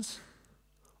limitations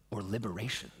or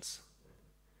liberations.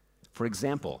 For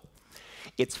example,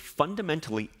 it's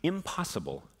fundamentally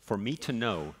impossible for me to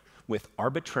know with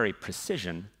arbitrary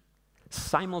precision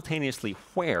simultaneously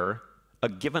where a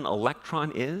given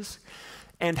electron is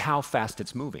and how fast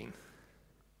it's moving.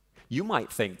 You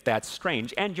might think that's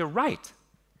strange, and you're right.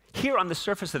 Here on the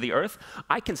surface of the Earth,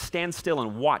 I can stand still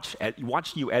and watch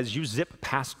you as you zip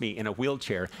past me in a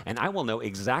wheelchair, and I will know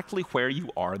exactly where you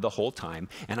are the whole time,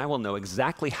 and I will know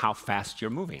exactly how fast you're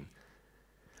moving.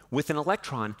 With an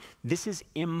electron, this is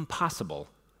impossible.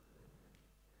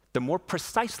 The more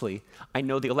precisely I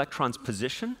know the electron's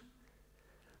position,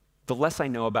 the less I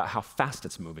know about how fast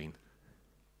it's moving.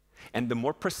 And the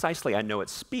more precisely I know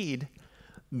its speed,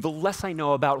 the less I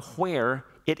know about where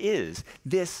it is.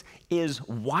 This is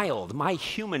wild. My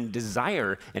human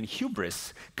desire and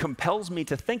hubris compels me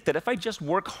to think that if I just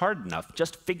work hard enough,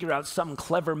 just figure out some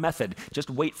clever method, just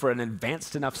wait for an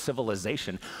advanced enough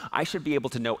civilization, I should be able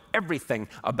to know everything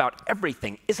about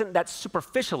everything. Isn't that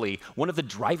superficially one of the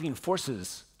driving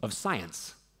forces of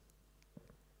science?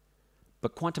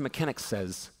 But quantum mechanics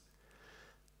says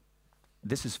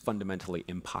this is fundamentally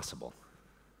impossible.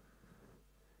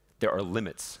 There are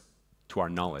limits to our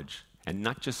knowledge, and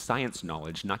not just science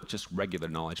knowledge, not just regular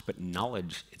knowledge, but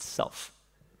knowledge itself.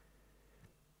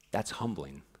 That's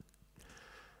humbling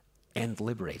and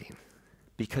liberating,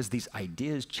 because these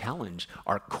ideas challenge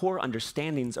our core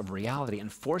understandings of reality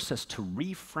and force us to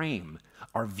reframe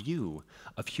our view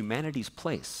of humanity's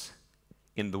place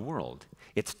in the world.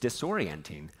 It's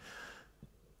disorienting,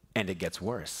 and it gets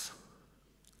worse,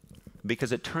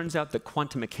 because it turns out that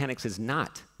quantum mechanics is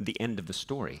not the end of the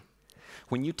story.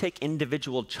 When you take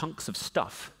individual chunks of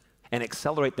stuff and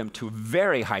accelerate them to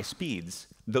very high speeds,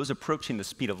 those approaching the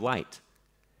speed of light,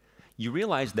 you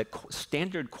realize that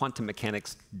standard quantum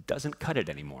mechanics doesn't cut it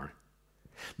anymore.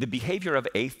 The behavior of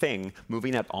a thing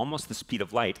moving at almost the speed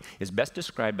of light is best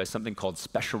described by something called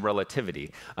special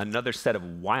relativity, another set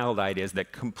of wild ideas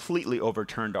that completely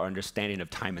overturned our understanding of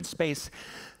time and space.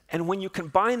 And when you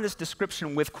combine this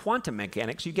description with quantum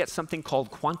mechanics, you get something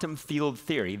called quantum field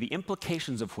theory, the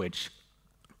implications of which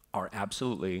are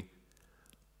absolutely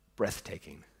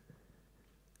breathtaking.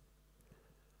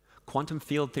 Quantum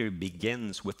field theory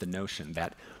begins with the notion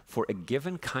that for a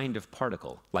given kind of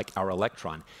particle, like our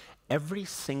electron, every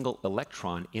single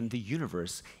electron in the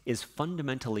universe is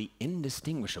fundamentally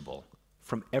indistinguishable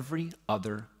from every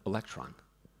other electron.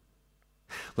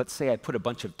 Let's say I put a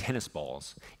bunch of tennis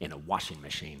balls in a washing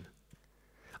machine.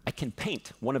 I can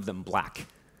paint one of them black,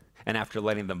 and after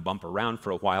letting them bump around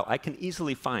for a while, I can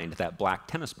easily find that black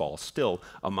tennis ball still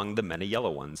among the many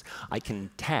yellow ones. I can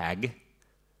tag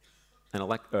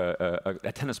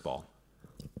a tennis ball.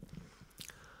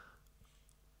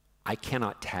 I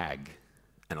cannot tag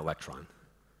an electron.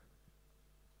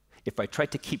 If I try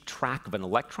to keep track of an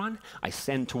electron, I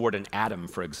send toward an atom,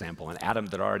 for example, an atom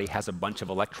that already has a bunch of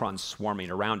electrons swarming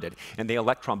around it, and the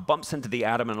electron bumps into the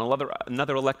atom and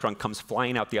another electron comes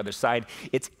flying out the other side.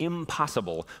 It's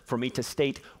impossible for me to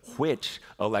state which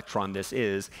electron this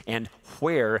is and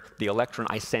where the electron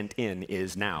I sent in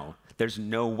is now. There's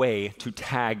no way to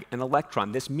tag an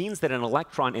electron. This means that an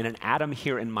electron in an atom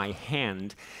here in my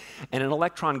hand and an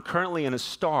electron currently in a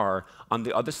star on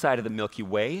the other side of the Milky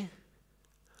Way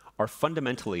are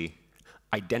fundamentally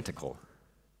identical.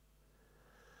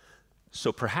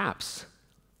 So perhaps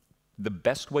the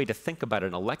best way to think about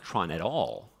an electron at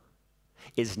all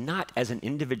is not as an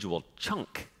individual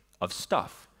chunk of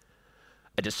stuff,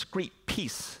 a discrete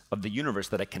piece of the universe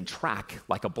that I can track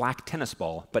like a black tennis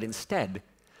ball, but instead,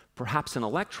 perhaps an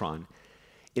electron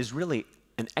is really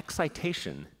an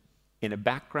excitation in a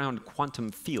background quantum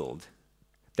field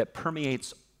that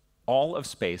permeates all of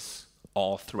space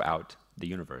all throughout the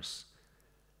universe.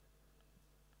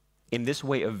 In this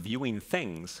way of viewing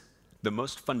things, the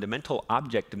most fundamental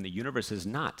object in the universe is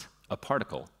not a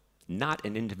particle, not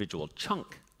an individual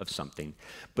chunk of something,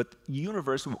 but the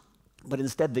universe but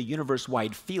instead the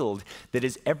universe-wide field that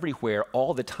is everywhere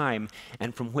all the time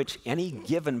and from which any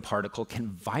given particle can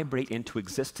vibrate into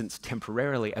existence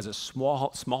temporarily as a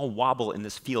small wobble in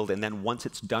this field, and then once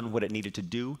it's done what it needed to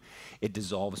do, it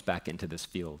dissolves back into this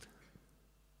field.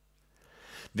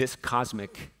 This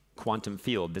cosmic quantum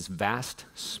field, this vast,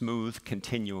 smooth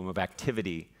continuum of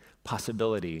activity,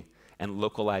 possibility, and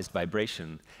localized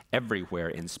vibration everywhere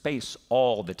in space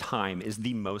all the time is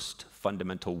the most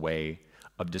fundamental way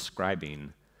of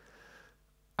describing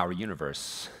our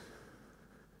universe.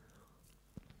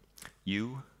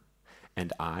 You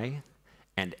and I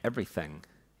and everything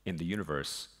in the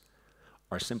universe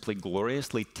are simply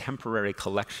gloriously temporary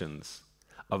collections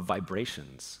of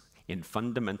vibrations in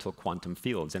fundamental quantum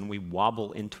fields, and we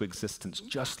wobble into existence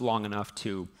just long enough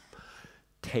to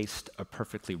taste a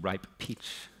perfectly ripe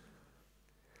peach,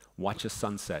 watch a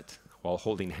sunset while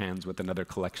holding hands with another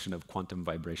collection of quantum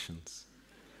vibrations,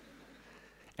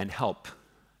 and help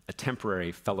a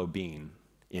temporary fellow being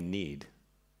in need.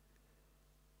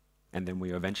 And then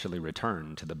we eventually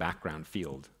return to the background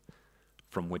field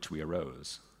from which we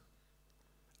arose.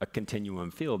 A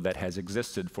continuum field that has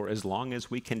existed for as long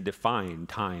as we can define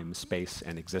time, space,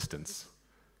 and existence,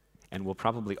 and will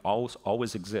probably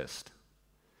always exist.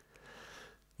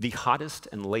 The hottest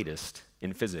and latest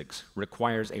in physics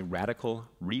requires a radical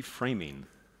reframing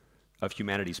of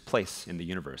humanity's place in the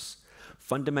universe,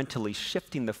 fundamentally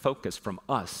shifting the focus from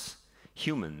us,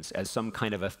 humans, as some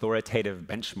kind of authoritative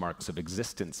benchmarks of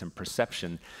existence and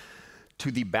perception, to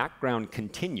the background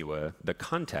continua, the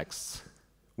contexts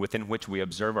within which we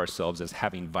observe ourselves as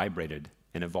having vibrated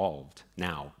and evolved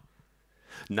now.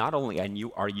 Not only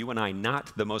are you and I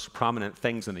not the most prominent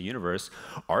things in the universe,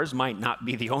 ours might not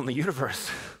be the only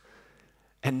universe.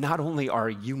 And not only are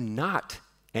you not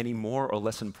any more or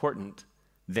less important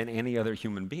than any other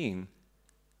human being,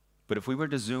 but if we were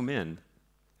to zoom in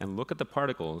and look at the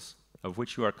particles of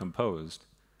which you are composed,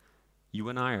 you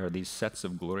and I are these sets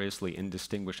of gloriously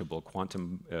indistinguishable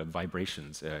quantum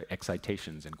vibrations,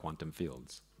 excitations in quantum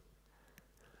fields.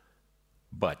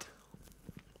 But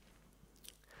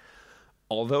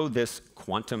although this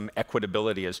quantum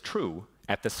equitability is true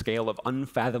at the scale of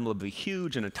unfathomably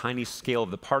huge and a tiny scale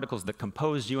of the particles that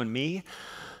compose you and me,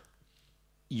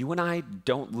 you and I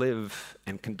don't live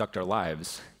and conduct our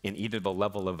lives in either the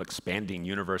level of expanding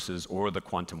universes or the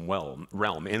quantum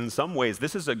realm. In some ways,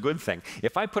 this is a good thing.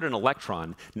 If I put an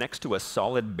electron next to a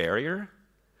solid barrier,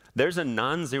 there's a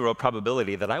non-zero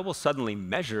probability that I will suddenly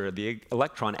measure the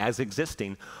electron as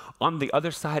existing on the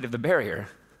other side of the barrier.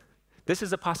 This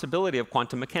is a possibility of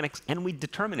quantum mechanics, and we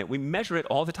determine it. We measure it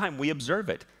all the time. We observe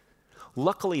it.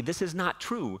 Luckily, this is not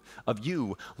true of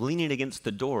you leaning against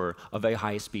the door of a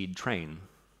high-speed train.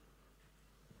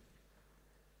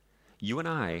 You and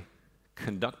I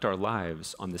conduct our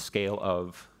lives on the scale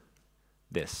of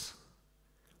this,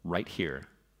 right here,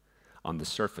 on the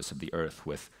surface of the earth,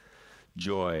 with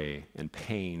joy and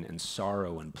pain and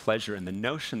sorrow and pleasure, and the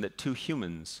notion that two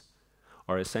humans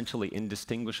are essentially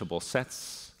indistinguishable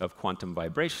sets of quantum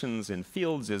vibrations in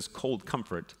fields is cold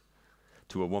comfort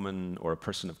to a woman or a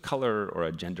person of color or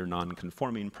a gender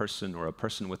non-conforming person or a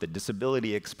person with a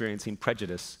disability experiencing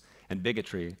prejudice and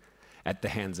bigotry at the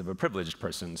hands of a privileged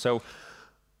person. So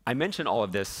I mention all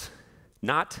of this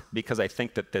not because I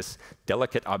think that this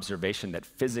delicate observation that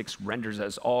physics renders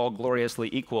us all gloriously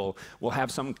equal will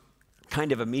have some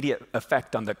kind of immediate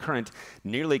effect on the current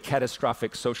nearly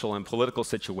catastrophic social and political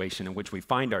situation in which we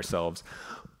find ourselves,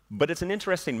 but it's an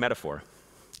interesting metaphor,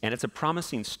 and it's a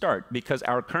promising start because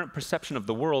our current perception of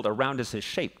the world around us is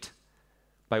shaped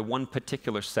by one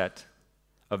particular set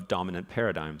of dominant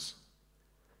paradigms,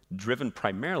 driven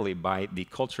primarily by the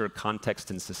culture, context,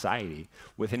 and society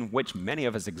within which many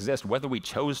of us exist, whether we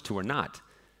chose to or not.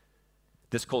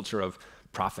 This culture of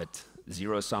profit,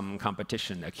 zero-sum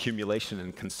competition, accumulation,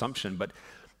 and consumption, but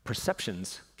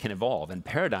perceptions can evolve, and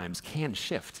paradigms can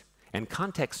shift, and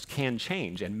context can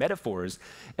change, and metaphors,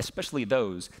 especially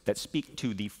those that speak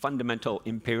to the fundamental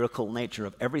empirical nature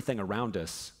of everything around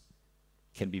us,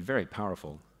 can be very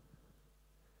powerful.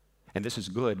 And this is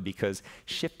good because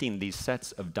shifting these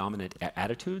sets of dominant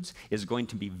attitudes is going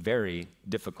to be very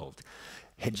difficult.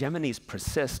 Hegemonies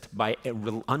persist by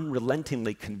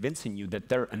unrelentingly convincing you that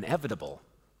they're inevitable.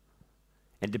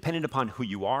 And depending upon who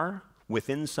you are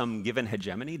within some given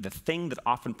hegemony, the thing that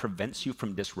often prevents you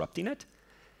from disrupting it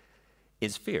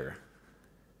is fear.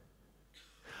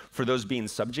 For those being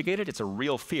subjugated, it's a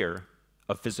real fear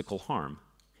of physical harm.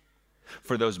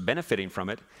 For those benefiting from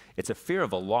it, it's a fear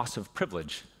of a loss of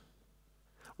privilege,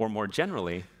 or more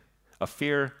generally, a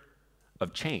fear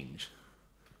of change.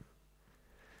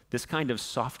 This kind of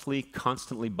softly,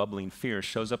 constantly bubbling fear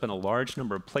shows up in a large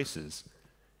number of places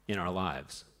in our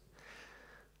lives.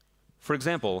 For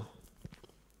example,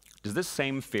 does this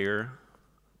same fear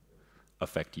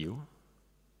affect you?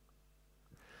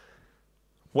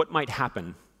 What might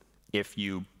happen if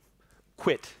you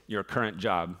quit your current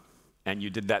job and you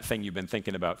did that thing you've been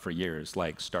thinking about for years,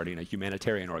 like starting a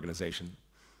humanitarian organization?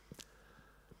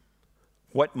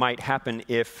 What might happen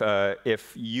if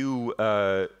you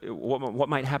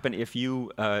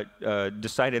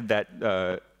decided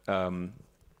that?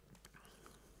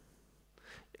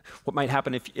 What might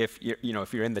happen if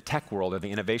you're in the tech world or the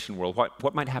innovation world?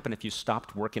 What might happen if you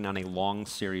stopped working on a long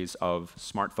series of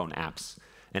smartphone apps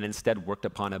and instead worked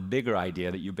upon a bigger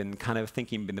idea that you've been kind of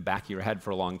thinking in the back of your head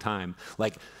for a long time,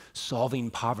 like solving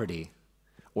poverty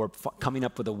or coming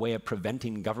up with a way of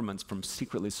preventing governments from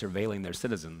secretly surveilling their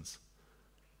citizens?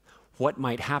 What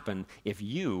might happen if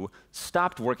you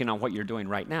stopped working on what you're doing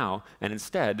right now and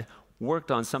instead worked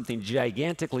on something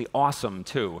gigantically awesome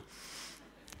too?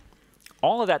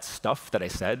 All of that stuff that I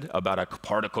said about a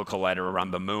particle collider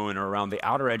around the moon or around the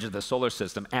outer edge of the solar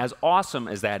system, as awesome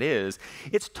as that is,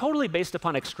 it's totally based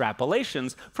upon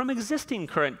extrapolations from existing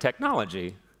current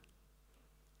technology.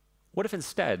 What if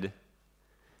instead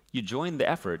you joined the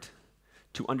effort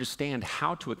to understand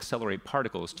how to accelerate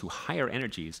particles to higher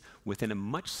energies within a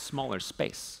much smaller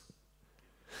space?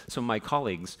 Some of my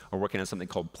colleagues are working on something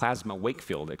called plasma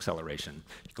Wakefield acceleration.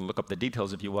 You can look up the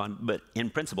details if you want, but in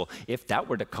principle, if that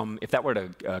were to come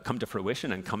to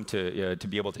fruition and come to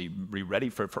be able to be ready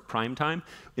for prime time,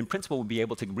 in principle, we'll be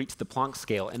able to reach the Planck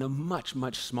scale in a much,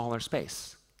 much smaller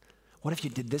space. What if you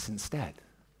did this instead?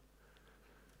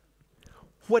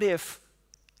 What if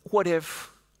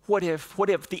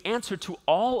the answer to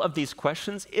all of these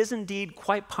questions is indeed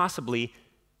quite possibly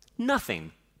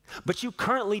nothing? But you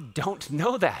currently don't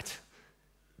know that.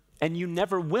 And you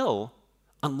never will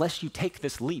unless you take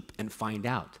this leap and find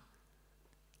out.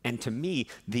 And to me,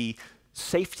 the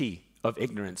safety of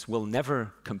ignorance will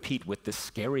never compete with the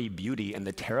scary beauty and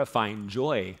the terrifying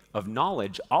joy of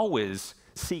knowledge. Always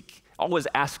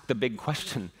ask the big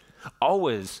question.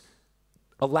 Always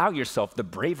allow yourself the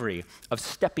bravery of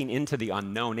stepping into the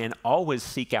unknown, and always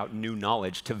seek out new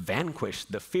knowledge to vanquish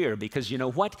the fear, because you know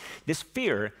what? This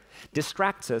fear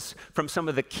distracts us from some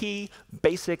of the key,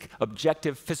 basic,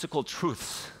 objective, physical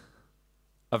truths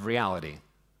of reality.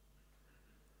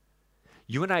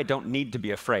 You and I don't need to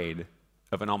be afraid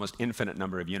of an almost infinite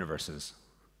number of universes.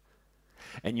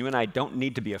 And you and I don't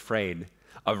need to be afraid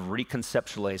of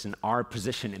reconceptualizing our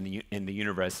position in the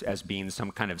universe as being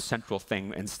some kind of central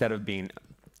thing instead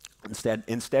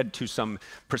to some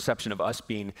perception of us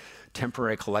being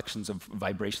temporary collections of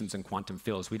vibrations and quantum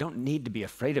fields. We don't need to be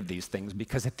afraid of these things,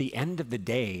 because at the end of the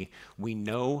day, we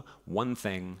know one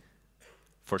thing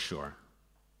for sure.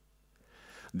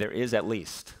 There is at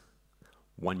least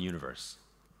one universe.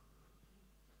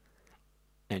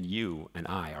 And you and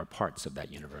I are parts of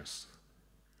that universe.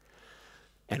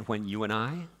 And when you and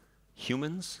I,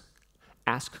 humans,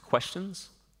 ask questions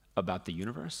about the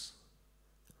universe,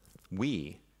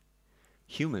 we,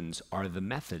 humans, are the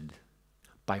method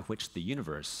by which the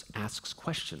universe asks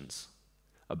questions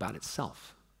about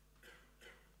itself.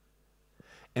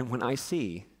 And when I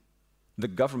see the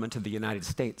government of the United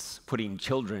States putting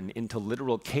children into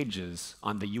literal cages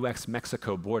on the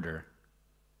US-Mexico border,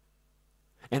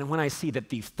 and when I see that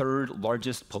the third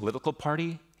largest political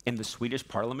party in the Swedish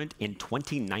parliament in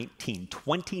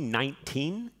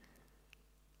 2019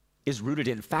 is rooted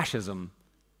in fascism,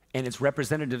 and its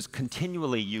representatives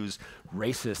continually use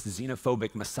racist,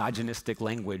 xenophobic, misogynistic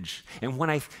language, and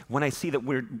when I see that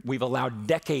we've allowed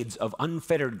decades of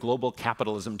unfettered global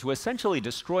capitalism to essentially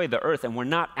destroy the earth, and we're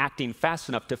not acting fast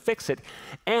enough to fix it,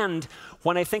 and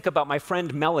when I think about my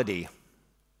friend Melody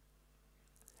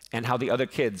and how the other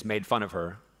kids made fun of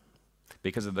her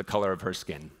because of the color of her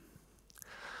skin,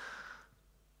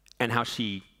 and how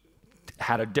she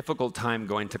had a difficult time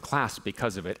going to class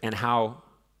because of it, and how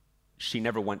she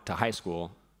never went to high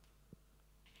school,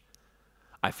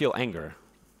 I feel anger.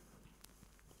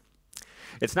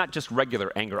 It's not just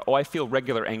regular anger. Oh, I feel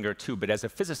regular anger too, but as a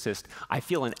physicist, I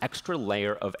feel an extra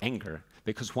layer of anger,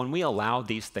 because when we allow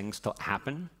these things to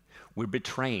happen, we're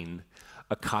betraying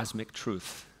a cosmic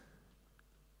truth.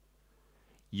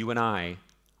 You and I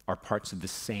are parts of the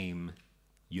same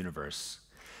universe.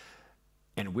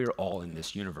 And we're all in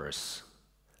this universe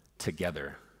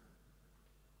together.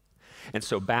 And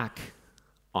so back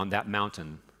on that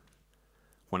mountain,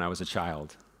 when I was a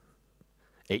child,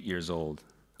 8 years old,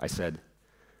 I said,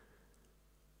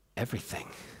 everything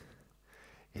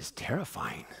is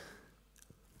terrifying.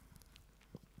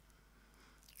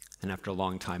 And after a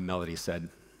long time, Melody said,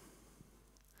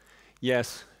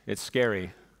 Yes, it's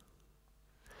scary.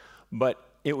 But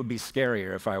it would be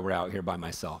scarier if I were out here by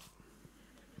myself.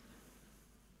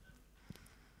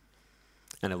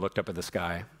 And I looked up at the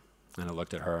sky, and I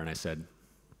looked at her, and I said,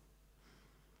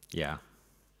 yeah.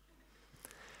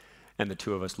 And the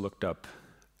two of us looked up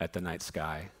at the night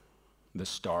sky, the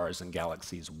stars and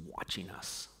galaxies watching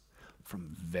us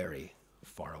from very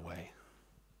far away.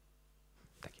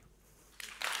 Thank you.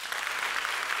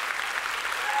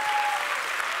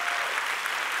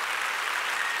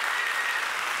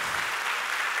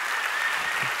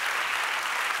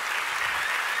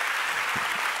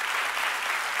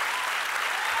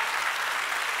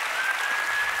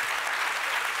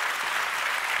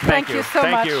 Thank you so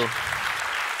much. Thank you.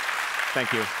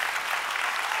 Thank you.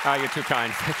 Oh, you're too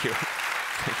kind. Thank you.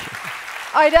 Thank you.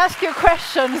 I'd ask you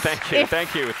questions. Thank you.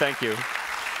 Thank you. Thank you.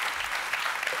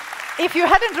 If you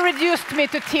hadn't reduced me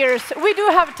to tears, we do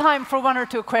have time for one or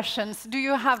two questions. Do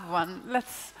you have one?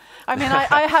 I mean,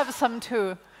 I have some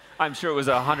too. I'm sure it was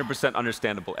 100%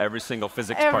 understandable. Every single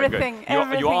physics everything, part. Good.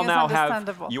 Everything you all is now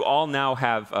understandable. have. You all now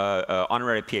have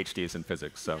honorary PhDs in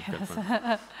physics. So yes.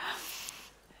 good.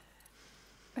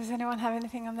 Does anyone have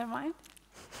anything on their mind?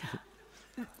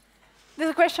 There's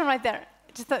a question right there.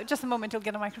 Just a moment, you'll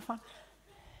get a microphone.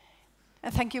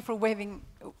 And thank you for waving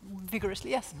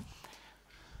vigorously. Yes.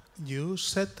 You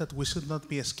said that we should not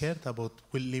be scared about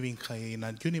living in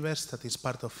a universe that is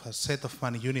part of a set of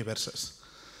many universes.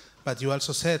 But you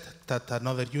also said that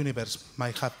another universe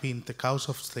might have been the cause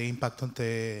of the impact on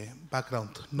the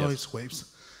background noise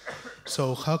waves.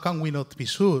 So how can we not be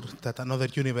sure that another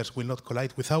universe will not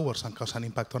collide with ours and cause an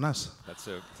impact on us? That's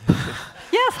it.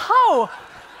 Yes, how?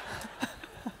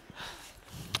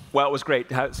 Well, it was great.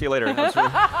 See you later.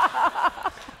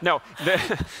 No,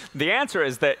 the answer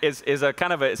is that is a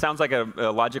kind of it sounds like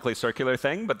a logically circular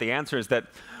thing, but the answer is that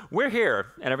we're here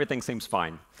and everything seems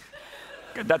fine.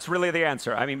 That's really the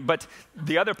answer. I mean, but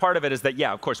the other part of it is that,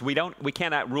 yeah, of course, we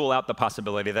cannot rule out the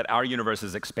possibility that our universe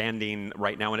is expanding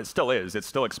right now, and it still is. It's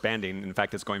still expanding. In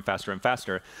fact, it's going faster and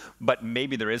faster. But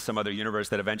maybe there is some other universe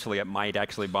that eventually it might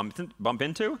actually bump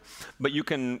into. But you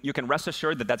can rest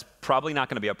assured that that's probably not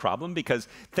going to be a problem, because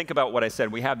think about what I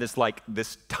said. We have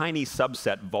this tiny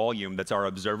subset volume that's our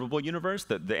observable universe.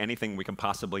 That anything we can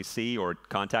possibly see or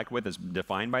contact with is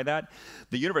defined by that.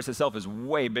 The universe itself is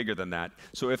way bigger than that.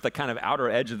 So if the kind of outer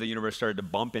edge of the universe started to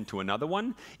bump into another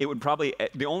one, it would probably,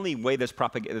 the only way this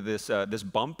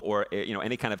bump or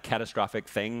any kind of catastrophic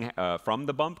thing from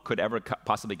the bump could ever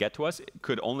possibly get to us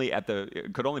could only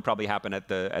probably happen at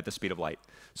the speed of light.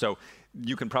 So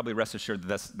you can probably rest assured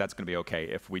that that's going to be okay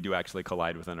if we do actually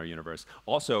collide within our universe.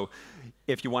 Also,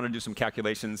 if you want to do some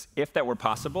calculations, if that were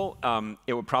possible,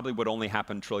 it would only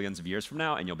happen trillions of years from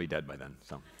now, and you'll be dead by then.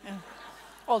 So. Yeah.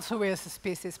 Also, we as a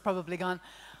species probably gone.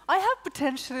 I have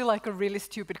potentially a really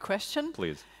stupid question.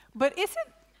 Please. But is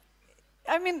it,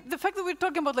 I mean, the fact that we're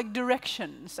talking about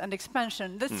directions and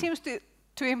expansion, that seems to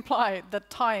imply that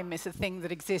time is a thing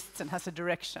that exists and has a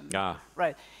direction. Yeah.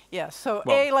 Right. Yeah. So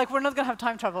well, we're not going to have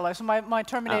time travel. So my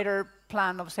Terminator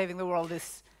plan of saving the world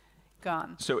is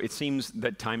gone. So it seems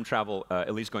that time travel,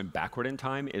 at least going backward in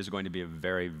time, is going to be a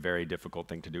very, very difficult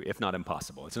thing to do, if not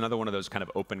impossible. It's another one of those kind of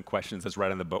open questions that's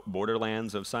right on the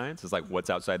borderlands of science. It's like,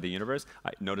 what's outside the universe? I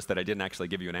noticed that I didn't actually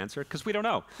give you an answer, because we don't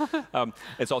know.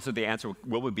 It's also the answer,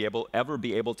 will we ever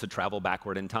be able to travel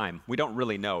backward in time? We don't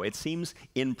really know. It seems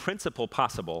in principle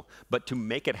possible, but to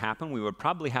make it happen, we would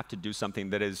probably have to do something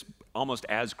that is almost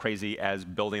as crazy as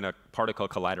building a particle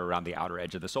collider around the outer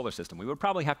edge of the solar system. We would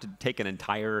probably have to take an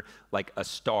entire a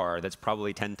star that's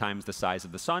probably 10 times the size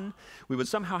of the sun. We would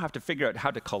somehow have to figure out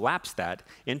how to collapse that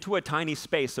into a tiny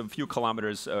space of a few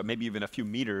kilometers, maybe even a few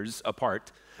meters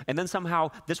apart. And then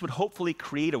somehow this would hopefully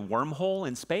create a wormhole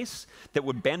in space that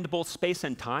would bend both space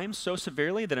and time so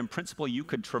severely that in principle you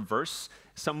could traverse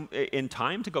in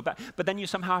time to go back. But then you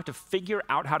somehow have to figure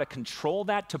out how to control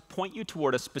that to point you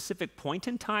toward a specific point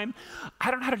in time.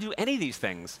 I don't know how to do any of these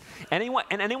things.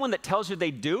 Anyone that tells you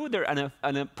they do, they're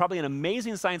probably an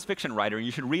amazing science fiction writer, and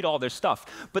you should read all their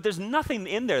stuff. But there's nothing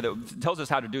in there that tells us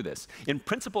how to do this. In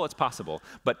principle, it's possible,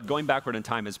 but going backward in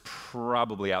time is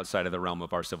probably outside of the realm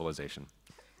of our civilization.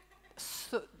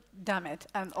 So, damn it,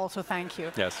 and also thank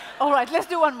you. Yes. All right, let's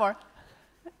do one more.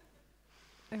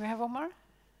 Do we have one more?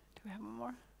 Do we have one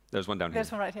more? There's one down here.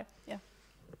 There's one right here, yeah.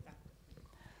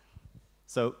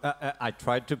 So I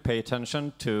tried to pay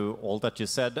attention to all that you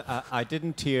said. I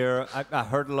didn't hear, I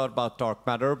heard a lot about dark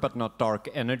matter, but not dark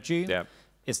energy. Yeah.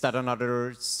 Is that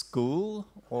another school,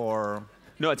 or?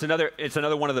 No, it's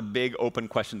another one of the big open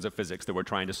questions of physics that we're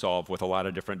trying to solve with a lot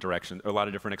of different directions, a lot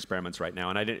of different experiments right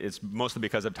now. And it's mostly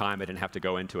because of time, I didn't have to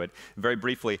go into it. Very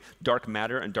briefly, dark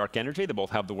matter and dark energy, they both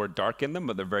have the word dark in them,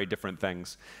 but they're very different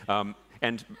things.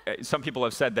 And some people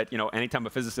have said that, anytime a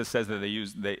physicist says that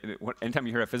anytime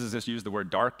you hear a physicist use the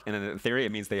word dark in a theory,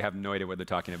 it means they have no idea what they're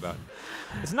talking about.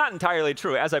 It's not entirely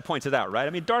true, as I pointed out, right? I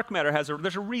mean, dark matter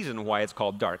there's a reason why it's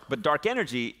called dark, but dark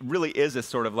energy really is a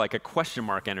sort of like a question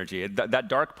mark energy. That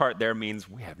dark part there means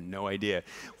we have no idea.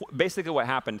 Basically, what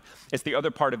happened is the other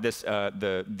part of this,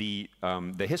 the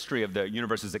history of the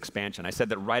universe's expansion. I said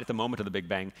that right at the moment of the Big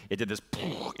Bang, it did this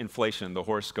inflation, the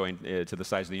horse going to the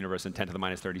size of the universe in 10 to the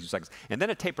minus 32 seconds. And then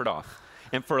it tapered off.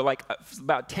 And for like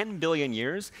about 10 billion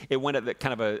years, it went at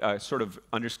kind of a sort of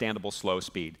understandable slow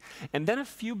speed. And then a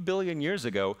few billion years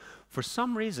ago, for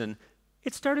some reason,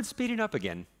 it started speeding up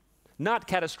again. Not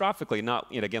catastrophically,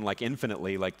 not again like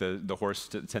infinitely, like the horse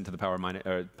to 10 to the power minus,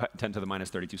 10 to the minus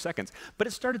 32 seconds, but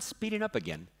it started speeding up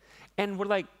again. And we're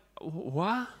like,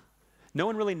 what? No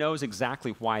one really knows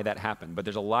exactly why that happened, but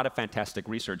there's a lot of fantastic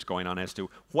research going on as to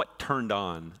what turned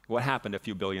on, what happened a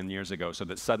few billion years ago, so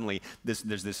that suddenly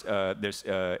there's this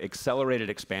accelerated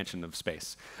expansion of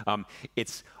space.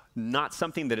 It's not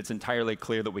something that it's entirely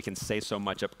clear that we can say so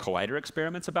much of collider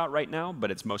experiments about right now, but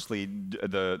it's mostly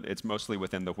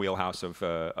within the wheelhouse of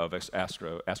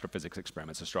astrophysics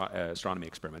experiments, astronomy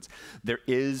experiments. There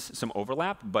is some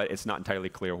overlap, but it's not entirely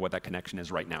clear what that connection is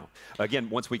right now. Again,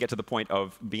 once we get to the point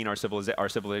of being our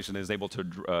civilization is able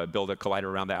to build a collider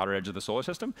around the outer edge of the solar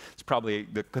system, it's probably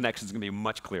the connection is going to be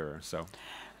much clearer. So.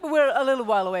 We're a little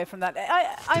while away from that.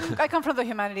 I come from the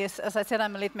humanities. As I said,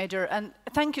 I'm a lit major. And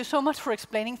thank you so much for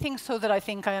explaining things so that I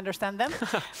think I understand them,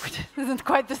 which isn't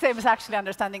quite the same as actually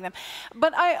understanding them.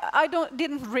 But I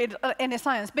didn't read any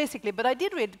science, basically, but I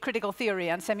did read critical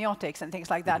theory and semiotics and things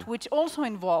like that, which also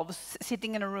involves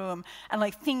sitting in a room and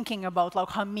like thinking about like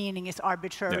how meaning is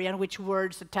arbitrary and which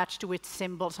words attach to its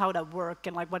symbols, how that work,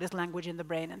 and like what is language in the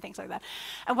brain and things like that.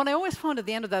 And what I always found at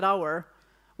the end of that hour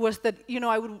was that,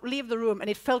 I would leave the room and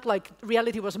it felt like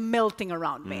reality was melting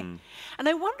around me. And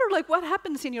I wonder, like, what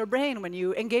happens in your brain when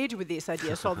you engage with these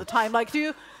ideas all the time? Like,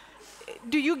 do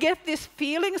you get this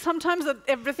feeling sometimes that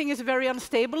everything is very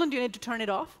unstable and you need to turn it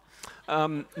off?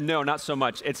 No, not so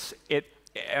much.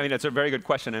 I mean, it's a very good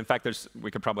question. In fact,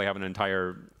 we could probably have an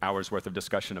entire hour's worth of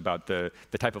discussion about the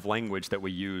type of language that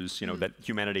we use, that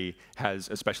humanity has,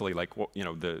 especially like,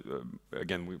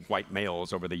 again, white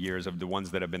males over the years of the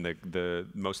ones that have been the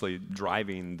mostly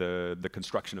driving the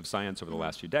construction of science over the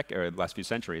last few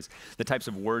centuries. The types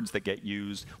of words that get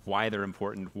used, why they're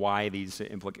important, why these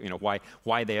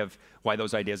why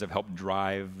those ideas have helped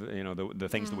drive, the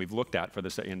things that we've looked at for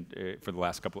the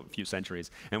last few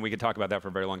centuries. And we could talk about that for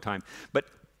a very long time. But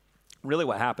really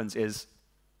what happens is,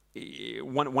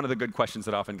 one of the good questions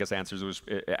that often gets asked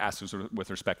with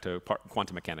respect to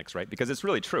quantum mechanics, right? Because it's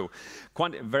really true.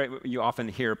 You often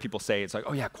hear people say, it's like,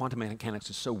 oh yeah, quantum mechanics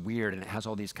is so weird and it has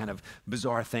all these kind of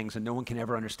bizarre things and no one can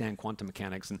ever understand quantum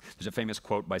mechanics. And there's a famous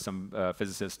quote by some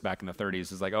physicist back in the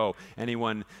 30s. It's like, oh,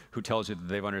 anyone who tells you that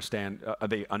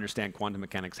they understand quantum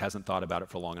mechanics hasn't thought about it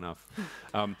for long enough.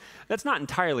 That's not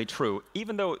entirely true,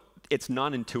 even though it's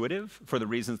non-intuitive for the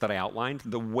reasons that I outlined.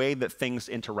 The way that things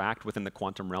interact within the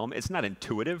quantum realm, it's not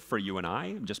intuitive for you and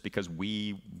I, just because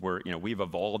we've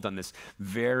evolved on this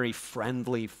very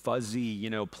friendly, fuzzy,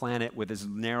 planet with this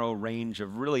narrow range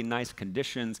of really nice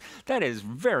conditions. That is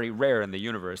very rare in the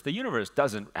universe. The universe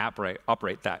doesn't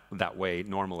operate that way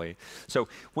normally. So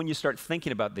when you start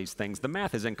thinking about these things, the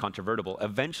math is incontrovertible.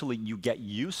 Eventually, you get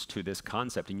used to this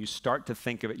concept, and you start to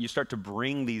think of it. You start to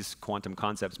bring these quantum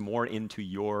concepts more into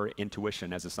your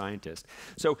intuition as a scientist.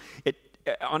 So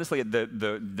honestly,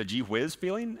 the gee whiz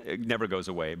feeling, it never goes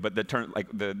away. But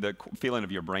the feeling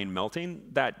of your brain melting,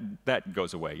 that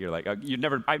goes away. You're like,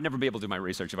 I'd never be able to do my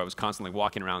research if I was constantly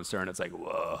walking around CERN. It's like,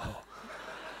 whoa.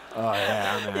 Oh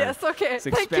yeah, man. Yes, okay. It's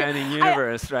expanding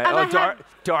universe, right? Oh,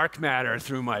 dark matter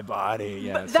through my body.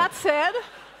 Yes. That said,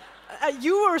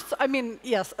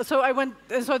 yes. So I went,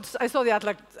 I saw the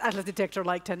Atlas detector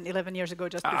like 10, 11 years ago,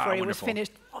 just before it was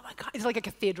finished. Oh my God, it's like a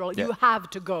cathedral. Yeah. You have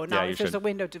to go now. If there's a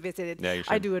window to visit it,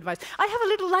 I do advise. I have a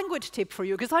little language tip for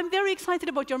you, because I'm very excited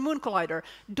about your moon collider.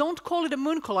 Don't call it a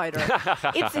moon collider.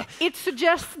 It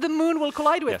suggests the moon will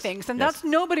collide with things, and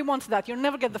nobody wants that. You'll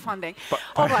never get the funding.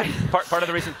 All right. Part of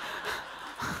the reason.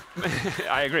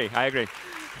 I agree.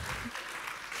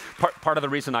 Part of the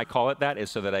reason I call it that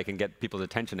is so that I can get people's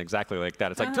attention exactly like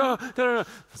that. It's like, no.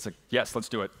 It's like, yes, let's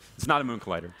do it. It's not a moon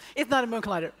collider. It's not a moon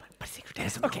collider, but a secret. It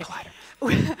is a moon collider.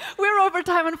 We're over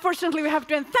time, unfortunately. We have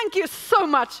to end. Thank you so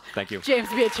much. Thank you. James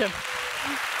Beacham.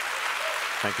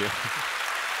 Thank you.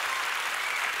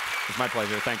 It's my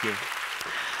pleasure. Thank you.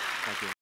 Thank you.